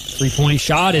here. Three-point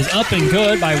shot is up and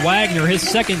good by Wagner, his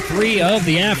second three of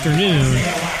the afternoon.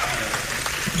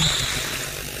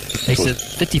 Makes it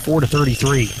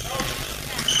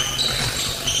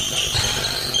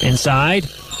 54-33. Inside,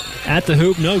 at the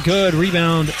hoop, no good.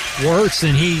 Rebound works,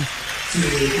 and he's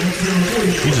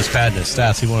just padding his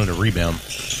stats. He wanted a rebound.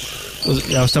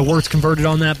 So Wirtz converted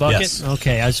on that bucket? Yes.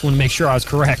 Okay, I just want to make sure I was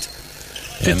correct.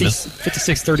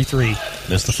 56-33.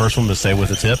 Missed the first one, but stay with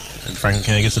the tip. And Franklin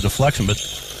County gets a deflection, but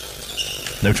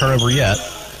no turnover yet.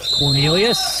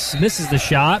 Cornelius misses the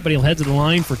shot, but he'll head to the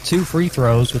line for 2 free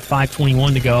throws with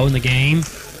 5:21 to go in the game.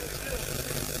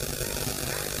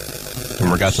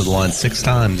 Denver got to the line 6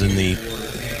 times in the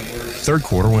third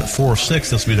quarter, went 4 of 6.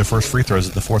 This will be their first free throws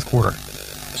at the fourth quarter.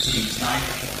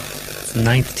 It's the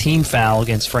 9th team foul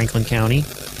against Franklin County.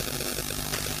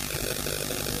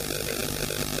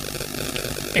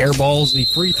 Airballs the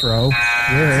free throw.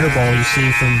 Rare airball you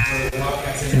see from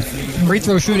free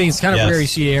throw shooting. It's kind of rare you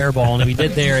see an airball, and if he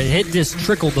did there, it just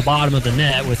trickled the bottom of the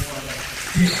net with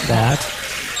that.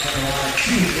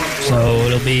 So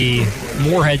it'll be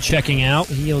Moorhead checking out.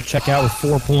 He'll check out with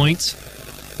 4 points.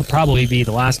 Will probably be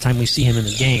the last time we see him in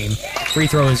the game.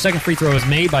 His second free throw is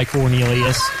made by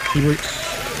Cornelius. He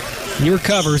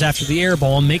recovers after the air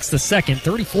ball and makes the second,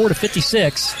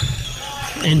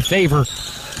 34-56, in favor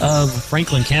of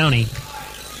Franklin County.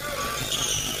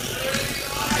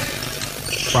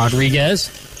 Rodriguez,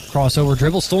 crossover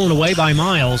dribble, stolen away by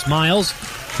Miles. Miles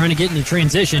trying to get into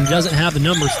transition, doesn't have the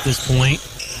numbers at this point.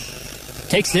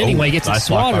 Takes it anyway, gets it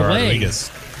swatted away.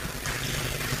 Rodriguez.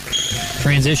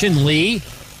 Transition, Lee.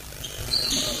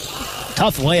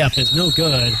 Tough layup is no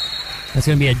good. That's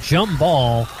going to be a jump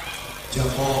ball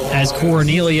as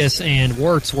Cornelius and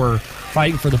Wirtz were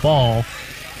fighting for the ball.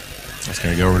 That's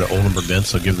going to go over to Oldenburg then,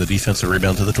 so give the defensive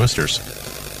rebound to the Twisters.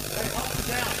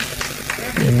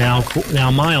 And now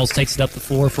Miles takes it up the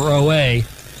floor for OA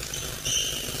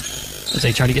as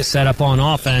they try to get set up on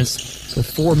offense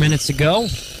with 4 minutes to go.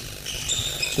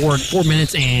 4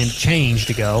 minutes and change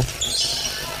to go.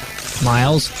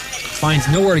 Miles finds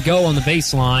nowhere to go on the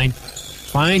baseline.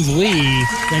 Finds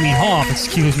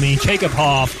Jacob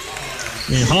Hoff.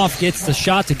 And Hoff gets the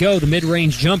shot to go, the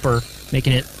mid-range jumper,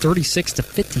 making it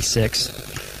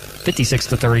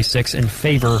 56-36 in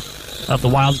favor of the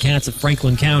Wildcats of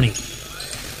Franklin County.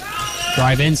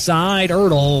 Drive inside,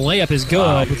 Ertl, layup is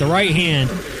good with the right hand.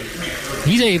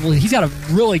 He's got a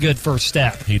really good first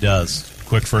step. He does.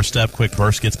 Quick first step, quick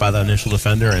burst, gets by the initial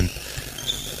defender, and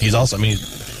he's also,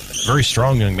 very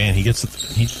strong young man.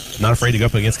 He's not afraid to go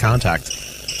up against contact.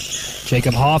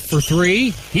 Jacob Hoff for 3.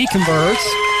 He converts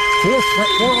for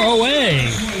OA.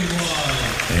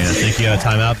 And I think he had a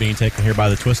timeout being taken here by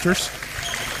the Twisters.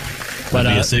 But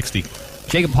be a 60.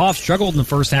 Jacob Hoff struggled in the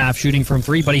first half shooting from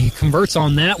 3, but he converts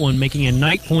on that one, making a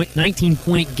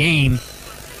 19-point game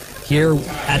here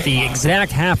at the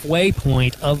exact halfway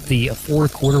point of the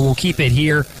fourth quarter. We'll keep it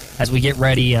here as we get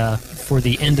ready for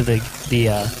the end of the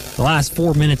last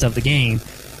 4 minutes of the game.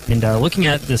 And looking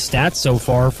at the stats so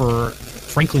far for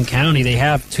Franklin County, they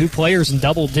have 2 players in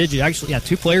double digits. Actually,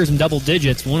 2 players in double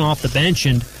digits, one off the bench,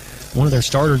 and one of their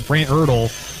starters, Brant Ertl,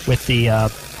 with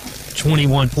the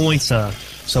 21 points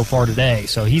so far today.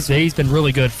 So he's been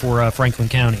really good for Franklin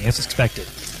County, as expected.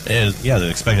 And the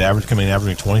expected average coming in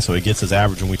averaging 20, so he gets his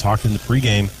average. When we talked in the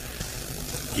pregame,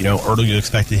 Ertl, you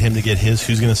expected him to get his.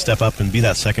 Who's going to step up and be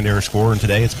that secondary scorer? And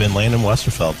today it's been Landon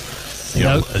Westerfeld.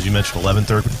 As you mentioned,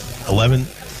 11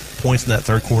 points in that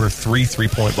third quarter, 3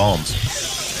 3-point bombs.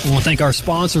 I want to thank our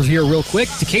sponsors here real quick.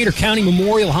 Decatur County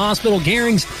Memorial Hospital,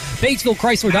 Garings, Batesville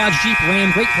Chrysler Dodge Jeep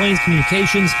Ram, Great Plains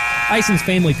Communications, Ison's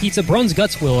Family Pizza, Bruns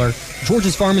Gutzwiller,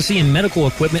 George's Pharmacy and Medical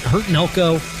Equipment, Hurt &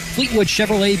 Elko, Fleetwood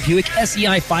Chevrolet Buick,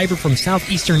 SEI Fiber from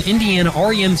Southeastern Indiana,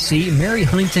 REMC, Mary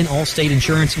Huntington, Allstate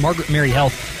Insurance, Margaret Mary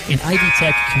Health, and Ivy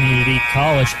Tech Community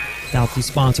College. Without these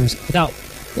sponsors, without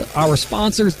our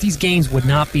sponsors, these games would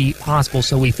not be possible,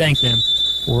 so we thank them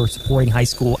for supporting high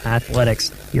school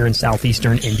athletics here in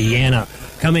southeastern Indiana.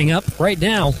 Coming up right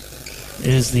now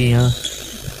is the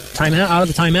timeout. Out of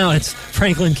the timeout, it's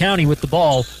Franklin County with the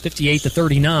ball,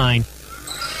 58-39.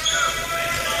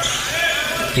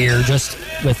 Here, just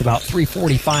with about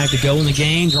 3:45 to go in the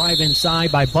game. Drive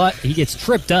inside by Butt. He gets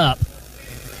tripped up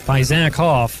by Zach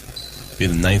Hoff. Be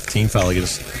the 9th team foul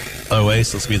against OA,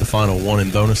 so this will be the final one in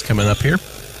bonus coming up here.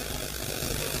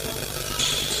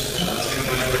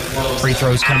 Free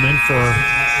throws coming for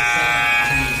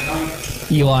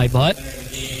Eli Butt.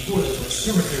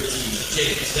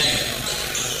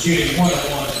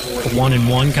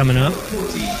 1-and-1 coming up.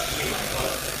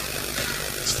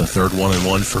 It's the third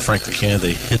 1-and-1 for Franklin County.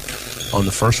 They hit on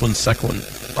the first one, second one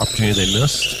opportunity they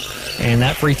missed. And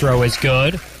that free throw is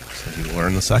good. So you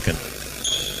learn the second.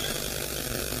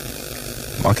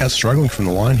 Wildcats struggling from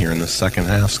the line here in the second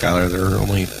half, Skylar. They're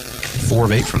only 4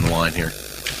 of 8 from the line here.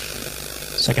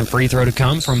 Second free throw to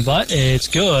come from Butt. It's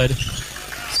good.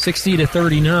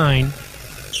 60-39.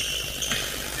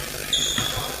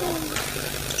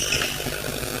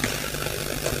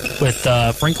 With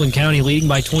Franklin County leading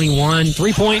by 21.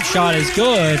 Three-point shot is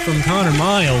good from Connor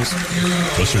Miles.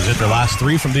 Twisters hit their last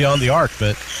 3 from beyond the arc,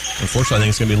 but unfortunately I think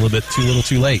it's going to be a little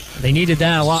too late. They needed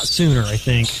that a lot sooner, I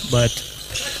think, but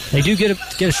they do get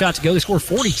a shot to go. They scored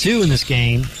 42 in this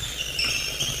game.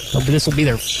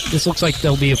 This looks like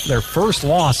they'll be their first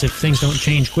loss if things don't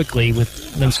change quickly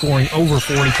with them scoring over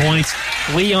 40 points.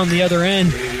 Lee on the other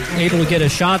end, able to get a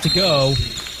shot to go.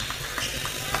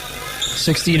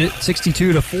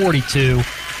 62-42.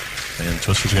 And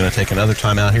Twisters are going to take another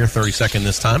timeout here, 32nd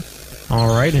this time.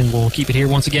 All right, and we'll keep it here.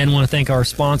 Once again, want to thank our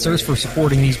sponsors for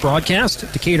supporting these broadcasts.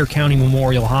 Decatur County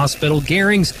Memorial Hospital,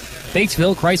 Gehrings,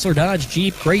 Batesville, Chrysler Dodge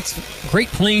Jeep, Great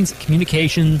Plains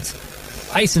Communications,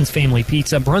 Ison's Family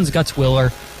Pizza, Bruns Guts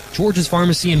Willer, George's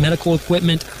Pharmacy and Medical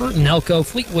Equipment, Hurt and Elko,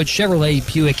 Fleetwood Chevrolet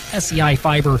Buick, SEI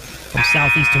Fiber from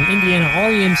Southeastern Indiana,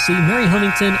 REMC, Mary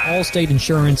Huntington, Allstate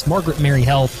Insurance, Margaret Mary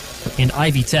Health, and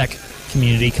Ivy Tech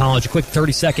Community College. A quick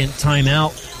 30-second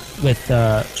timeout with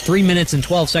 3 minutes and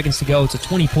 12 seconds to go. It's a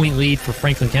 20-point lead for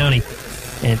Franklin County.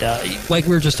 And like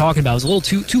we were just talking about, it was a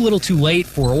little too late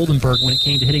for Oldenburg when it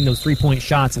came to hitting those three-point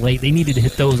shots late. They needed to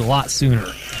hit those a lot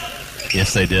sooner.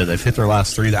 Yes, they did. They've hit their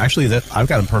last 3. Actually, I've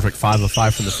got them perfect 5 of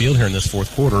 5 from the field here in this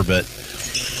fourth quarter, but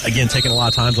again, taking a lot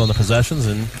of times on the possessions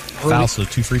and fouls, so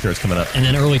 2 free throws coming up. And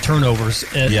then early turnovers.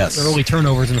 Yes. Early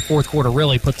turnovers in the fourth quarter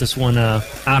really put this one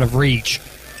out of reach.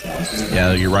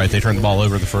 Yeah, you're right. They turned the ball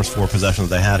over the first 4 possessions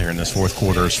they had here in this fourth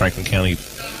quarter as Franklin County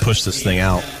pushed this thing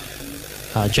out.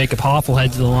 Jacob Hoff will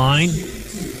head to the line,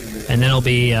 and then it'll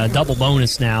be a double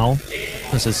bonus now.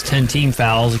 This is 10 team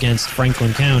fouls against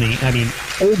Franklin County.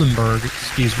 Oldenburg,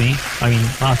 excuse me.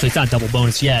 Actually, it's not double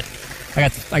bonus yet. I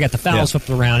got the fouls flipped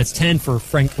around. It's 10 for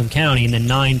Franklin County and then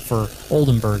 9 for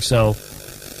Oldenburg. So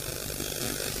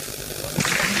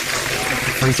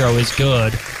free throw is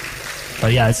good.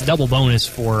 But yeah, it's a double bonus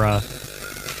for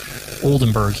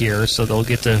Oldenburg here. So they'll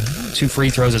get to 2 free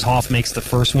throws as Hoff makes the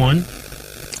first one.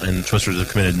 And Twisters have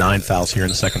committed 9 fouls here in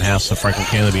the second half, so Franklin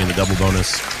County being the double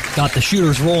bonus. Got the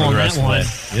shooter's roll on that one.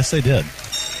 Yes, they did.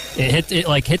 It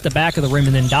hit the back of the rim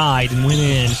and then died and went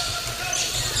in.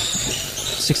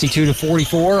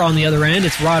 62-44 on the other end.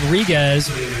 It's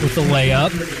Rodriguez with the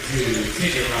layup.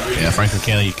 Yeah, Franklin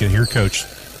County, you could hear Coach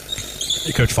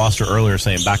Foster earlier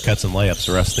saying back cuts and layups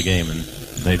the rest of the game, and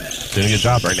they're doing a good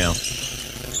job right now.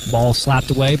 Ball slapped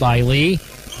away by Lee.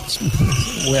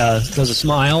 Does a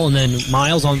smile, and then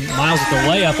Miles with the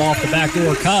layup off the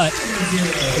backdoor cut.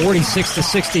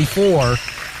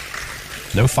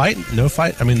 46-64. No fight.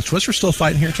 The Twisters still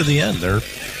fighting here to the end. They're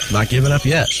not giving up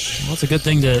yet. Well, it's a good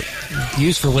thing to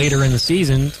use for later in the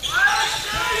season.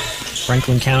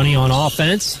 Franklin County on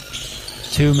offense.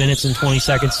 2 minutes and 20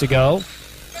 seconds to go.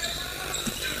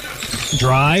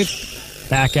 Drive.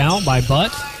 Back out by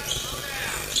Butt.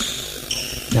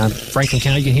 Now, Franklin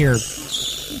County, you can hear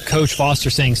Coach Foster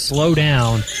saying, slow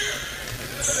down.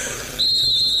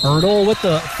 Ertl with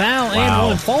the foul and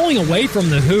one falling away from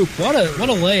the hoop. What a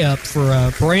layup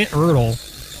for Brant Ertl.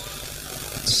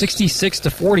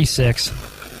 66-46.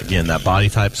 Again, that body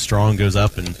type strong, goes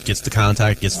up and gets the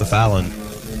contact, gets the foul, and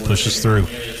pushes through.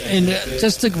 And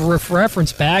just to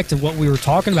reference back to what we were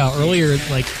talking about earlier,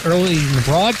 like early in the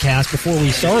broadcast before we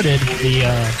started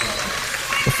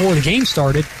before the game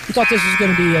started, we thought this was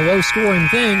going to be a low-scoring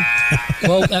thing.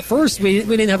 Well, at first, we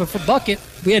didn't have a bucket.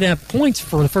 We had to have points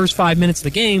for the first 5 minutes of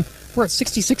the game. We're at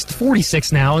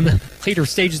 66-46 now in the later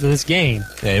stages of this game.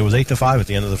 Yeah, it was 8-5 at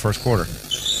the end of the first quarter.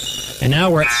 And now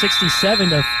we're at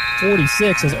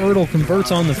 67-46 as Ertl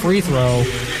converts on the free throw.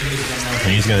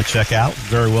 And he's going to check out.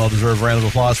 Very well-deserved round of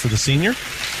applause for the senior.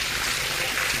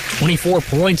 24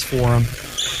 points for him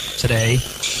today.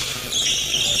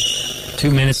 2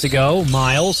 minutes to go.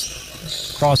 Miles,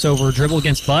 crossover dribble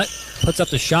against Butt, puts up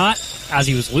the shot as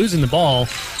he was losing the ball,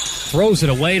 throws it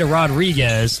away to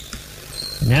Rodriguez.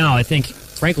 Now I think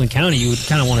Franklin County, you would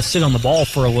kind of want to sit on the ball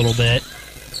for a little bit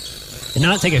and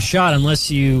not take a shot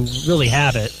unless you really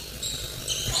have it.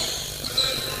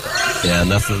 Yeah,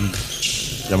 nothing. I'm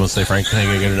going to say Franklin County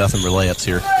going to get nothing but layups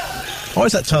here.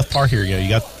 Always that tough part here. You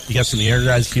got some of the air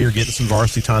guys here getting some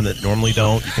varsity time that normally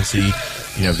don't. You can see,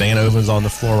 Van Oven's on the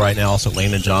floor right now. Also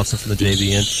Landon Johnson from the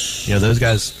JV. And those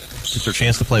guys get their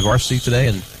chance to play varsity today,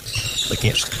 and they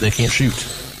can't shoot.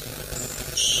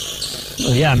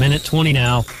 minute 20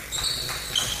 now.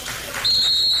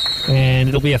 And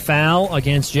it'll be a foul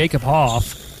against Jacob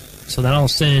Hoff. So that'll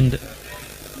send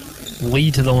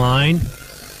Lee to the line.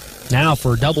 Now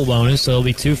for a double bonus, so it'll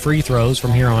be 2 free throws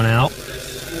from here on out.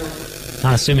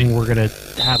 Not assuming we're going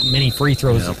to have many free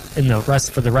throws in the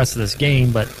rest for the rest of this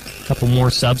game, but a couple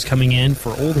more subs coming in for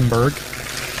Oldenburg.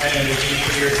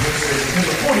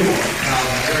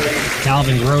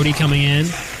 Calvin Grody coming in.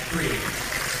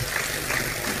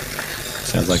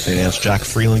 Sounds like they announced Jack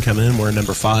Freeland coming in. We're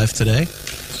number 5 today.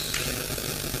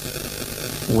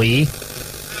 Lee.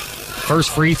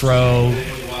 First free throw.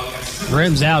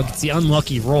 Rims out, gets the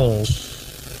unlucky roll.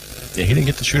 Yeah, he didn't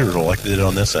get the shooter roll like they did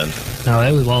on this end. No,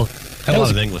 it was, well... Had a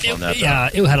lot of English on that, though. Yeah,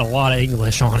 it had a lot of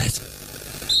English on it.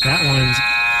 That one's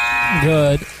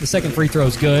good. The second free throw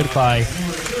is good by...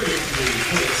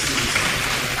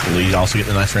 Lee also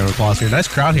getting a nice round of applause here. Nice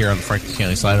crowd here on the Franklin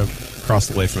County side across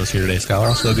the way from us here today, Skylar.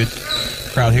 Also a good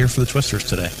crowd here for the Twisters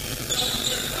today.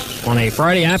 On a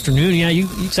Friday afternoon, yeah,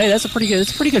 you'd say that's a pretty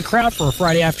good crowd for a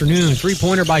Friday afternoon.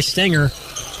 3-pointer by Stenger.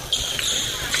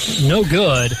 No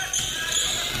good.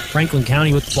 Franklin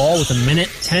County with the ball with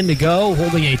 1:10 to go,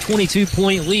 holding a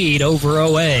 22-point lead over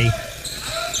OA.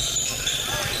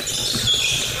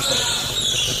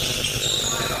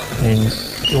 And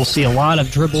you'll see a lot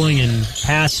of dribbling and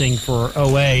passing for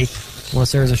OA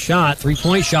unless there's a shot.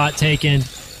 3-point shot taken.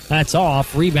 That's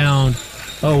off. Rebound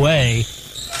OA.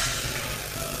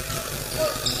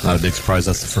 Not a big surprise.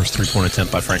 That's the first 3-point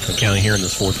attempt by Franklin County here in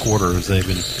this fourth quarter as they've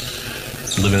been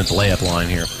living at the layup line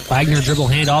here. Wagner dribble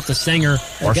hand off to Stenger.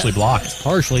 Partially blocked.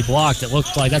 Partially blocked. It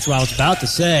looked like that's what I was about to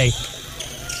say.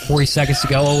 40 seconds to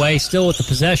go. Away still with the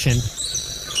possession.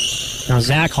 Now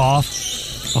Zach Hoff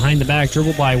behind the back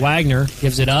dribble by Wagner.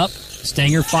 Gives it up.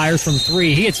 Stenger fires from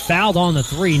 3. He gets fouled on the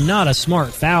 3. Not a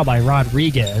smart foul by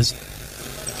Rodriguez.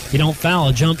 You don't foul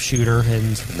a jump shooter.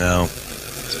 And no.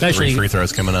 Especially 3 free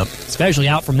throws coming up. Especially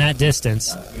out from that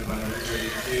distance.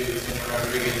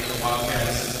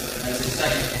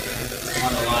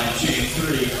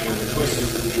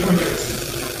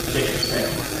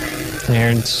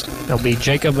 And there'll be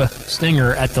Jacob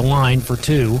Stenger at the line for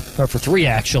 3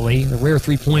 actually. The rare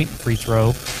 3-point free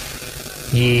throw.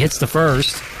 He hits the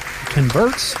first,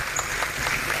 converts.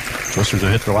 Twisters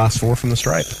have hit their last 4 from the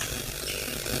stripe.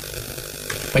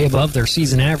 Way above their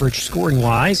season average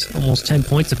scoring-wise. Almost 10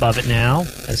 points above it now.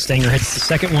 As Stenger hits the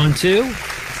second one too.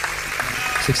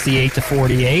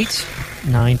 68-48.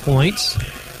 9 points.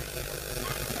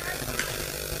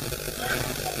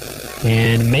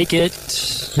 And make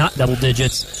it not double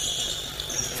digits.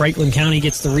 Franklin County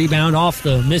gets the rebound off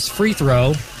the missed free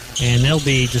throw, and they'll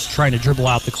be just trying to dribble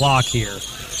out the clock here.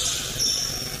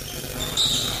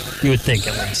 You would think,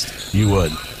 at least. You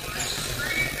would.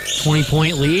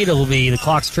 20-point lead. It'll be the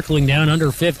clock's trickling down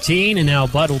under 15, and now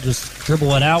Budd will just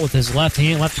dribble it out with his left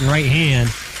and right hand.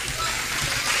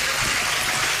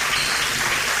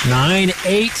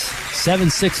 9-8,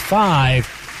 7-6-5.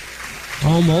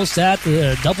 Almost at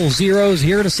the double zeros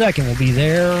here in a second. We'll be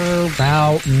there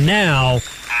about now.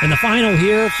 And the final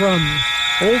here from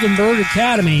Oldenburg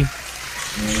Academy.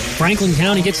 Franklin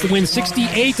County gets the win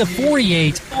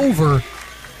 68-48 over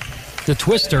the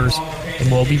Twisters.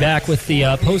 And we'll be back with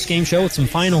the post-game show with some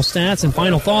final stats and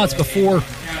final thoughts before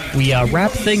we wrap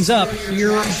things up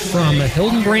here from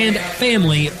Hildenbrand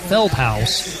Family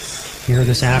Feldhouse here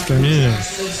this afternoon.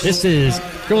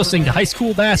 You're listening to high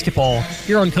school basketball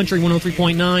here on Country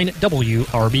 103.9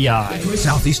 WRBI.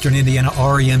 Southeastern Indiana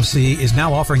REMC is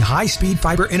now offering high-speed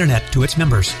fiber internet to its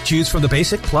members. Choose from the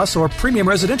basic, plus, or premium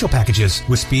residential packages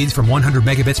with speeds from 100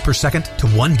 megabits per second to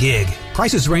 1 gig.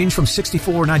 Prices range from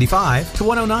 $64.95 to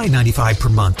 $109.95 per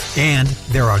month. And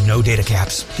there are no data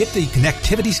caps. Get the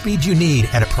connectivity speed you need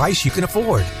at a price you can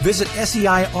afford. Visit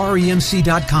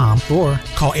SEIREMC.com or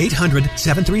call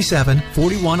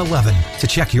 800-737-4111 to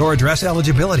check your address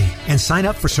eligibility and sign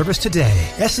up for service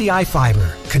today. SEI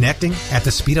Fiber, connecting at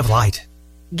the speed of light.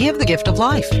 Give the gift of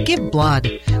life. Give blood.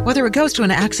 Whether it goes to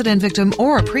an accident victim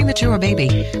or a premature baby,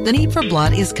 the need for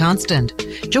blood is constant.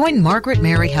 Join Margaret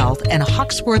Mary Health and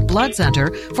Hawksworth Blood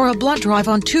Center for a blood drive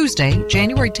on Tuesday,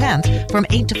 January 10th from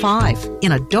 8 to 5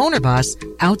 in a donor bus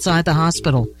outside the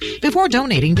hospital. Before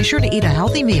donating, be sure to eat a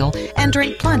healthy meal and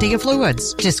drink plenty of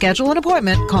fluids. To schedule an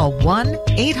appointment, call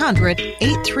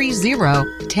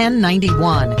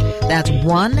 1-800-830-1091. That's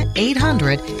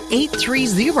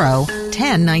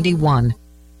 1-800-830-1091.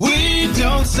 We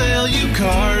don't sell you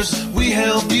cars, we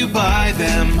help you buy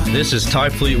them. This is Ty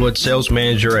Fleetwood, sales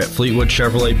manager at Fleetwood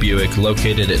Chevrolet Buick,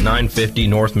 located at 950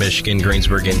 North Michigan,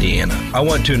 Greensburg, Indiana. I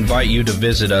want to invite you to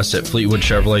visit us at Fleetwood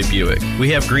Chevrolet Buick. We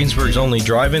have Greensburg's only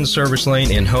drive-in service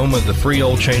lane and home of the free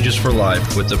oil changes for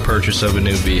life with the purchase of a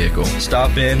new vehicle.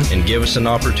 Stop in and give us an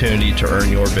opportunity to earn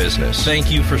your business.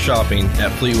 Thank you for shopping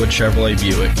at Fleetwood Chevrolet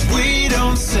Buick. We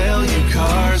don't sell you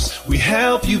cars, we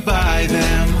help you buy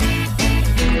them.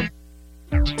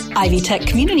 Ivy Tech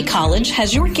Community College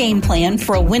has your game plan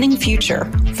for a winning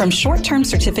future. From short-term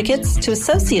certificates to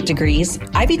associate degrees,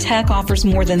 Ivy Tech offers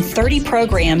more than 30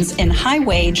 programs in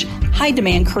high-wage,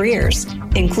 high-demand careers,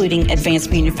 including advanced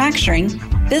manufacturing,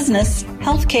 business,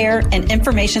 healthcare, and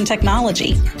information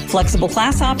technology. Flexible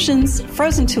class options,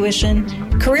 frozen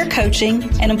tuition, career coaching,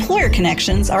 and employer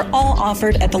connections are all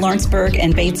offered at the Lawrenceburg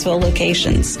and Batesville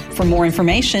locations. For more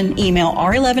information, email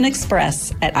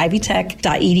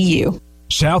r11express@ivytech.edu.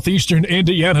 Southeastern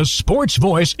Indiana's sports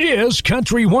voice is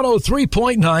Country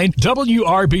 103.9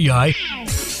 WRBI.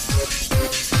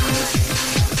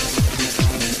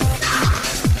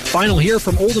 Final here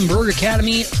from Oldenburg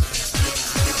Academy,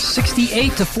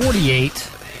 68-48.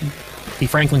 The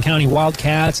Franklin County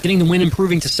Wildcats getting the win,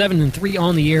 improving to 7-3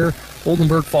 on the year.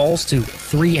 Oldenburg falls to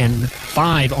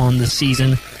 3-5 on the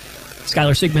season.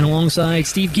 Skylar Sigmund alongside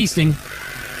Steve Giesting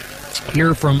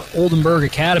here from Oldenburg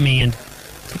Academy, and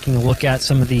taking a look at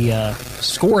some of the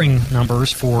scoring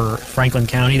numbers for Franklin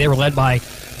County. They were led by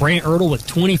Brant Ertl with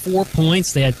 24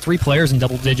 points. They had 3 players in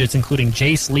double digits, including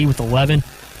Jace Lee with 11,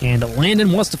 and Landon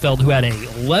Westerfeld, who had an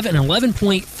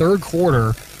 11-point third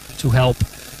quarter to help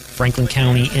Franklin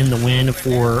County in the win.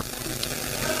 For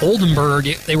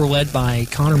Oldenburg, they were led by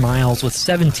Connor Miles with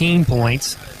 17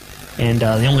 points, and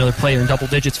the only other player in double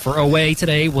digits for OA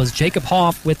today was Jacob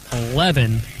Hoff with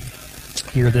 11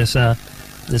 here this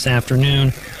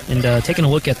afternoon. And taking a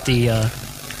look at the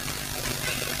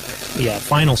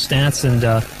final stats, and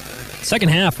second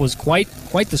half was quite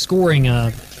the scoring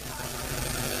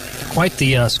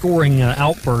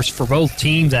outburst for both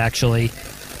teams, actually,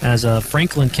 as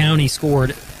Franklin County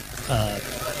scored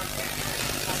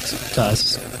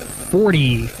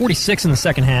 46 in the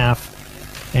second half,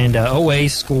 and OA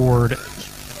scored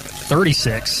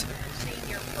 36.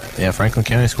 Yeah, Franklin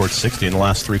County scored 60 in the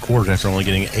last 3 quarters after only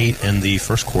getting 8 in the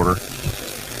first quarter.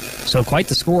 So quite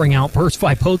the scoring outburst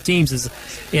by both teams. It's,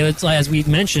 as we've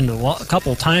mentioned a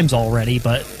couple times already,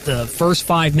 but the first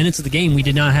 5 minutes of the game, we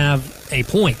did not have a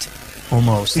point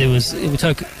almost. It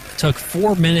took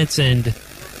 4 minutes and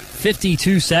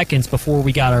 52 seconds before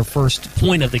we got our first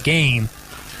point of the game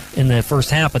in the first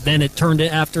half, but then it turned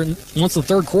once the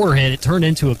third quarter hit, it turned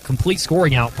into a complete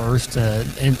scoring outburst,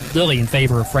 and really in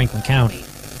favor of Franklin County.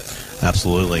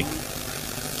 Absolutely.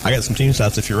 I got some team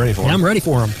stats if you're ready for them. Yeah, I'm ready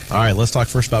for them. All right, let's talk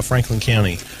first about Franklin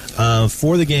County.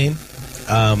 For the game,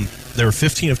 they were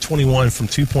 15 of 21 from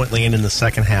two-point land in the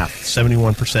second half,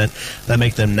 71%. That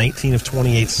make them 19 of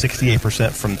 28,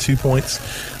 68% from 2 points.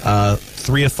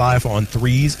 3 of 5 on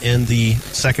threes in the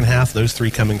second half. Those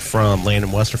 3 coming from Landon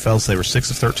Westerfeld. So they were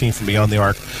 6 of 13 from beyond the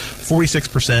arc,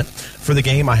 46%. For the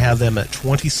game, I have them at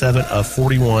 27 of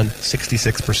 41,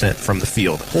 66% from the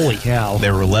field. Holy cow.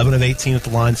 They were 11 of 18 at the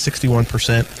line,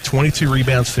 61%, 22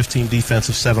 rebounds, 15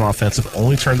 defensive, 7 offensive,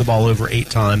 only turned the ball over 8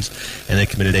 times, and they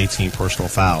committed 18 personal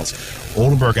fouls.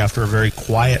 Oldenburg, after a very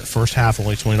quiet first half,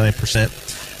 only 29%.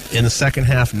 In the second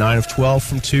half, 9 of 12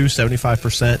 from 2,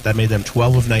 75%. That made them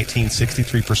 12 of 19,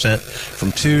 63%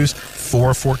 from 2s.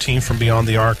 4 of 14 from beyond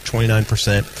the arc,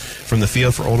 29%. From the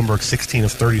field for Oldenburg, 16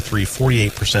 of 33,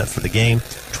 48% for the game.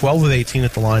 12 of 18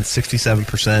 at the line,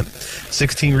 67%.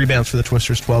 16 rebounds for the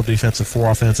Twisters, 12 defensive,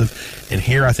 4 offensive. And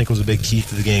here I think was a big key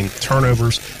to the game.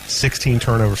 Turnovers, 16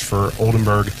 turnovers for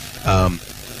Oldenburg.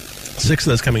 6 of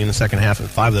those coming in the second half and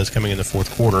 5 of those coming in the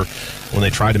fourth quarter. When they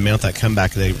tried to mount that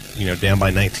comeback, they down by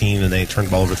 19, and they turned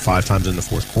the ball over 5 times in the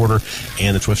fourth quarter,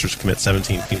 and the Twisters commit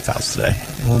 17 team fouls today.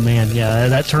 Oh, man, yeah,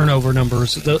 that turnover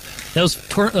numbers,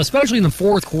 especially in the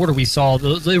fourth quarter we saw,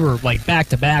 they were like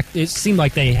back-to-back. It seemed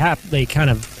like it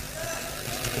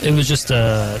was just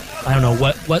I don't know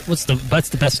what's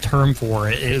the best term for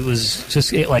it. It was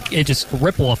just it just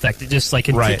ripple effect. It just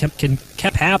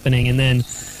kept happening, and then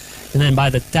by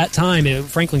that time,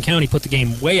 Franklin County put the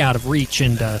game way out of reach,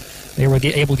 and they were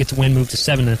able to get the win, move to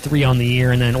 7-3 on the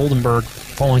year, and then Oldenburg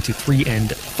falling to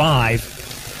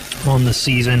 3-5 on the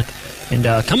season. And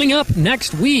coming up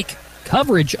next week,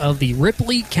 coverage of the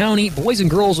Ripley County Boys and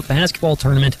Girls Basketball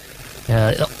Tournament.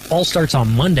 It all starts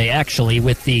on Monday, actually,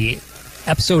 with the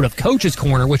episode of Coach's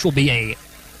Corner, which will be a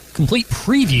complete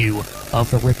preview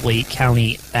of the Ripley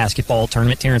County Basketball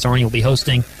Tournament. Terrence Arney will be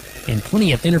hosting and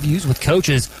plenty of interviews with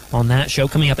coaches on that show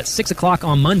coming up at 6 o'clock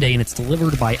on Monday, and it's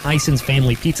delivered by Ison's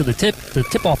Family Pizza. The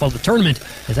tip-off of the tournament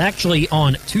is actually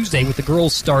on Tuesday with the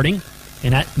girls starting,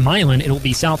 and at Milan it'll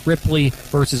be South Ripley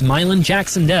versus Milan,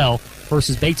 Jacksonville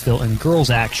versus Batesville in girls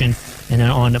action, and then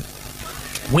on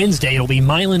Wednesday it'll be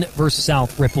Milan versus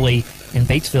South Ripley and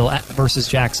Batesville versus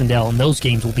Jacksonville, and those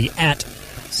games will be at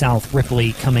South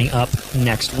Ripley coming up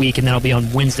next week, and that'll be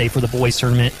on Wednesday for the boys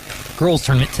tournament. Girls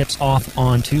tournament tips off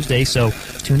on Tuesday, so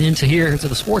tune in to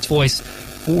the Sports Voice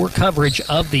for coverage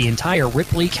of the entire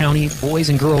Ripley County boys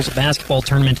and girls basketball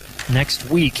tournament next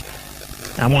week.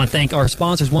 I want to thank our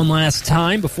sponsors one last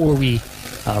time before we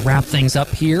wrap things up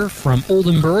here. From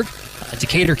Oldenburg,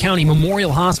 Decatur County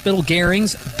Memorial Hospital,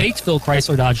 Garings, Batesville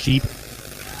Chrysler Dodge Jeep,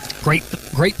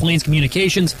 Great Plains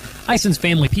Communications, Ison's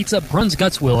Family Pizza, Bruns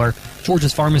Gutzwiller,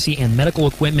 George's Pharmacy and Medical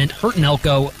Equipment, Hurt &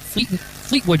 Elko,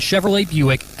 Fleetwood Chevrolet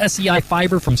Buick, SEI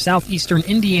Fiber from Southeastern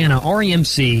Indiana,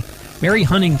 REMC, Mary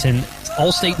Huntington,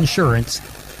 Allstate Insurance,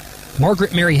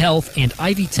 Margaret Mary Health, and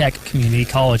Ivy Tech Community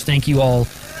College. Thank you all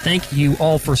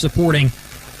for supporting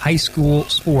high school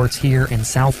sports here in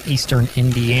Southeastern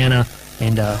Indiana.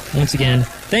 And once again,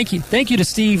 thank you to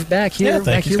Steve back here with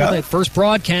that first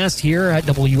broadcast here at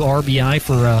WRBI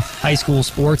for high school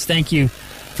sports. Thank you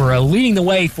for leading the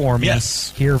way for me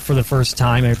here for the first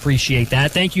time. I appreciate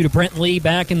that. Thank you to Brent Lee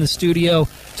back in the studio.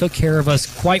 Took care of us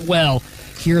quite well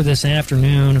here this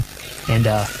afternoon. And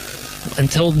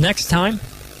until next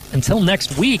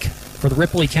week for the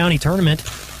Ripley County Tournament,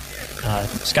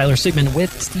 Skylar Sigmund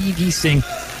with Steve Giesing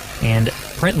and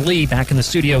Brent Lee back in the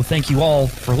studio. Thank you all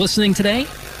for listening today.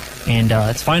 And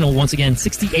it's final once again,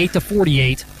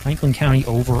 68-48, Franklin County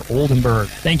over Oldenburg.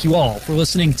 Thank you all for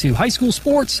listening to High School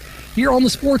Sports here on the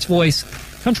Sports Voice,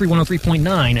 Country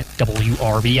 103.9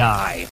 WRBI.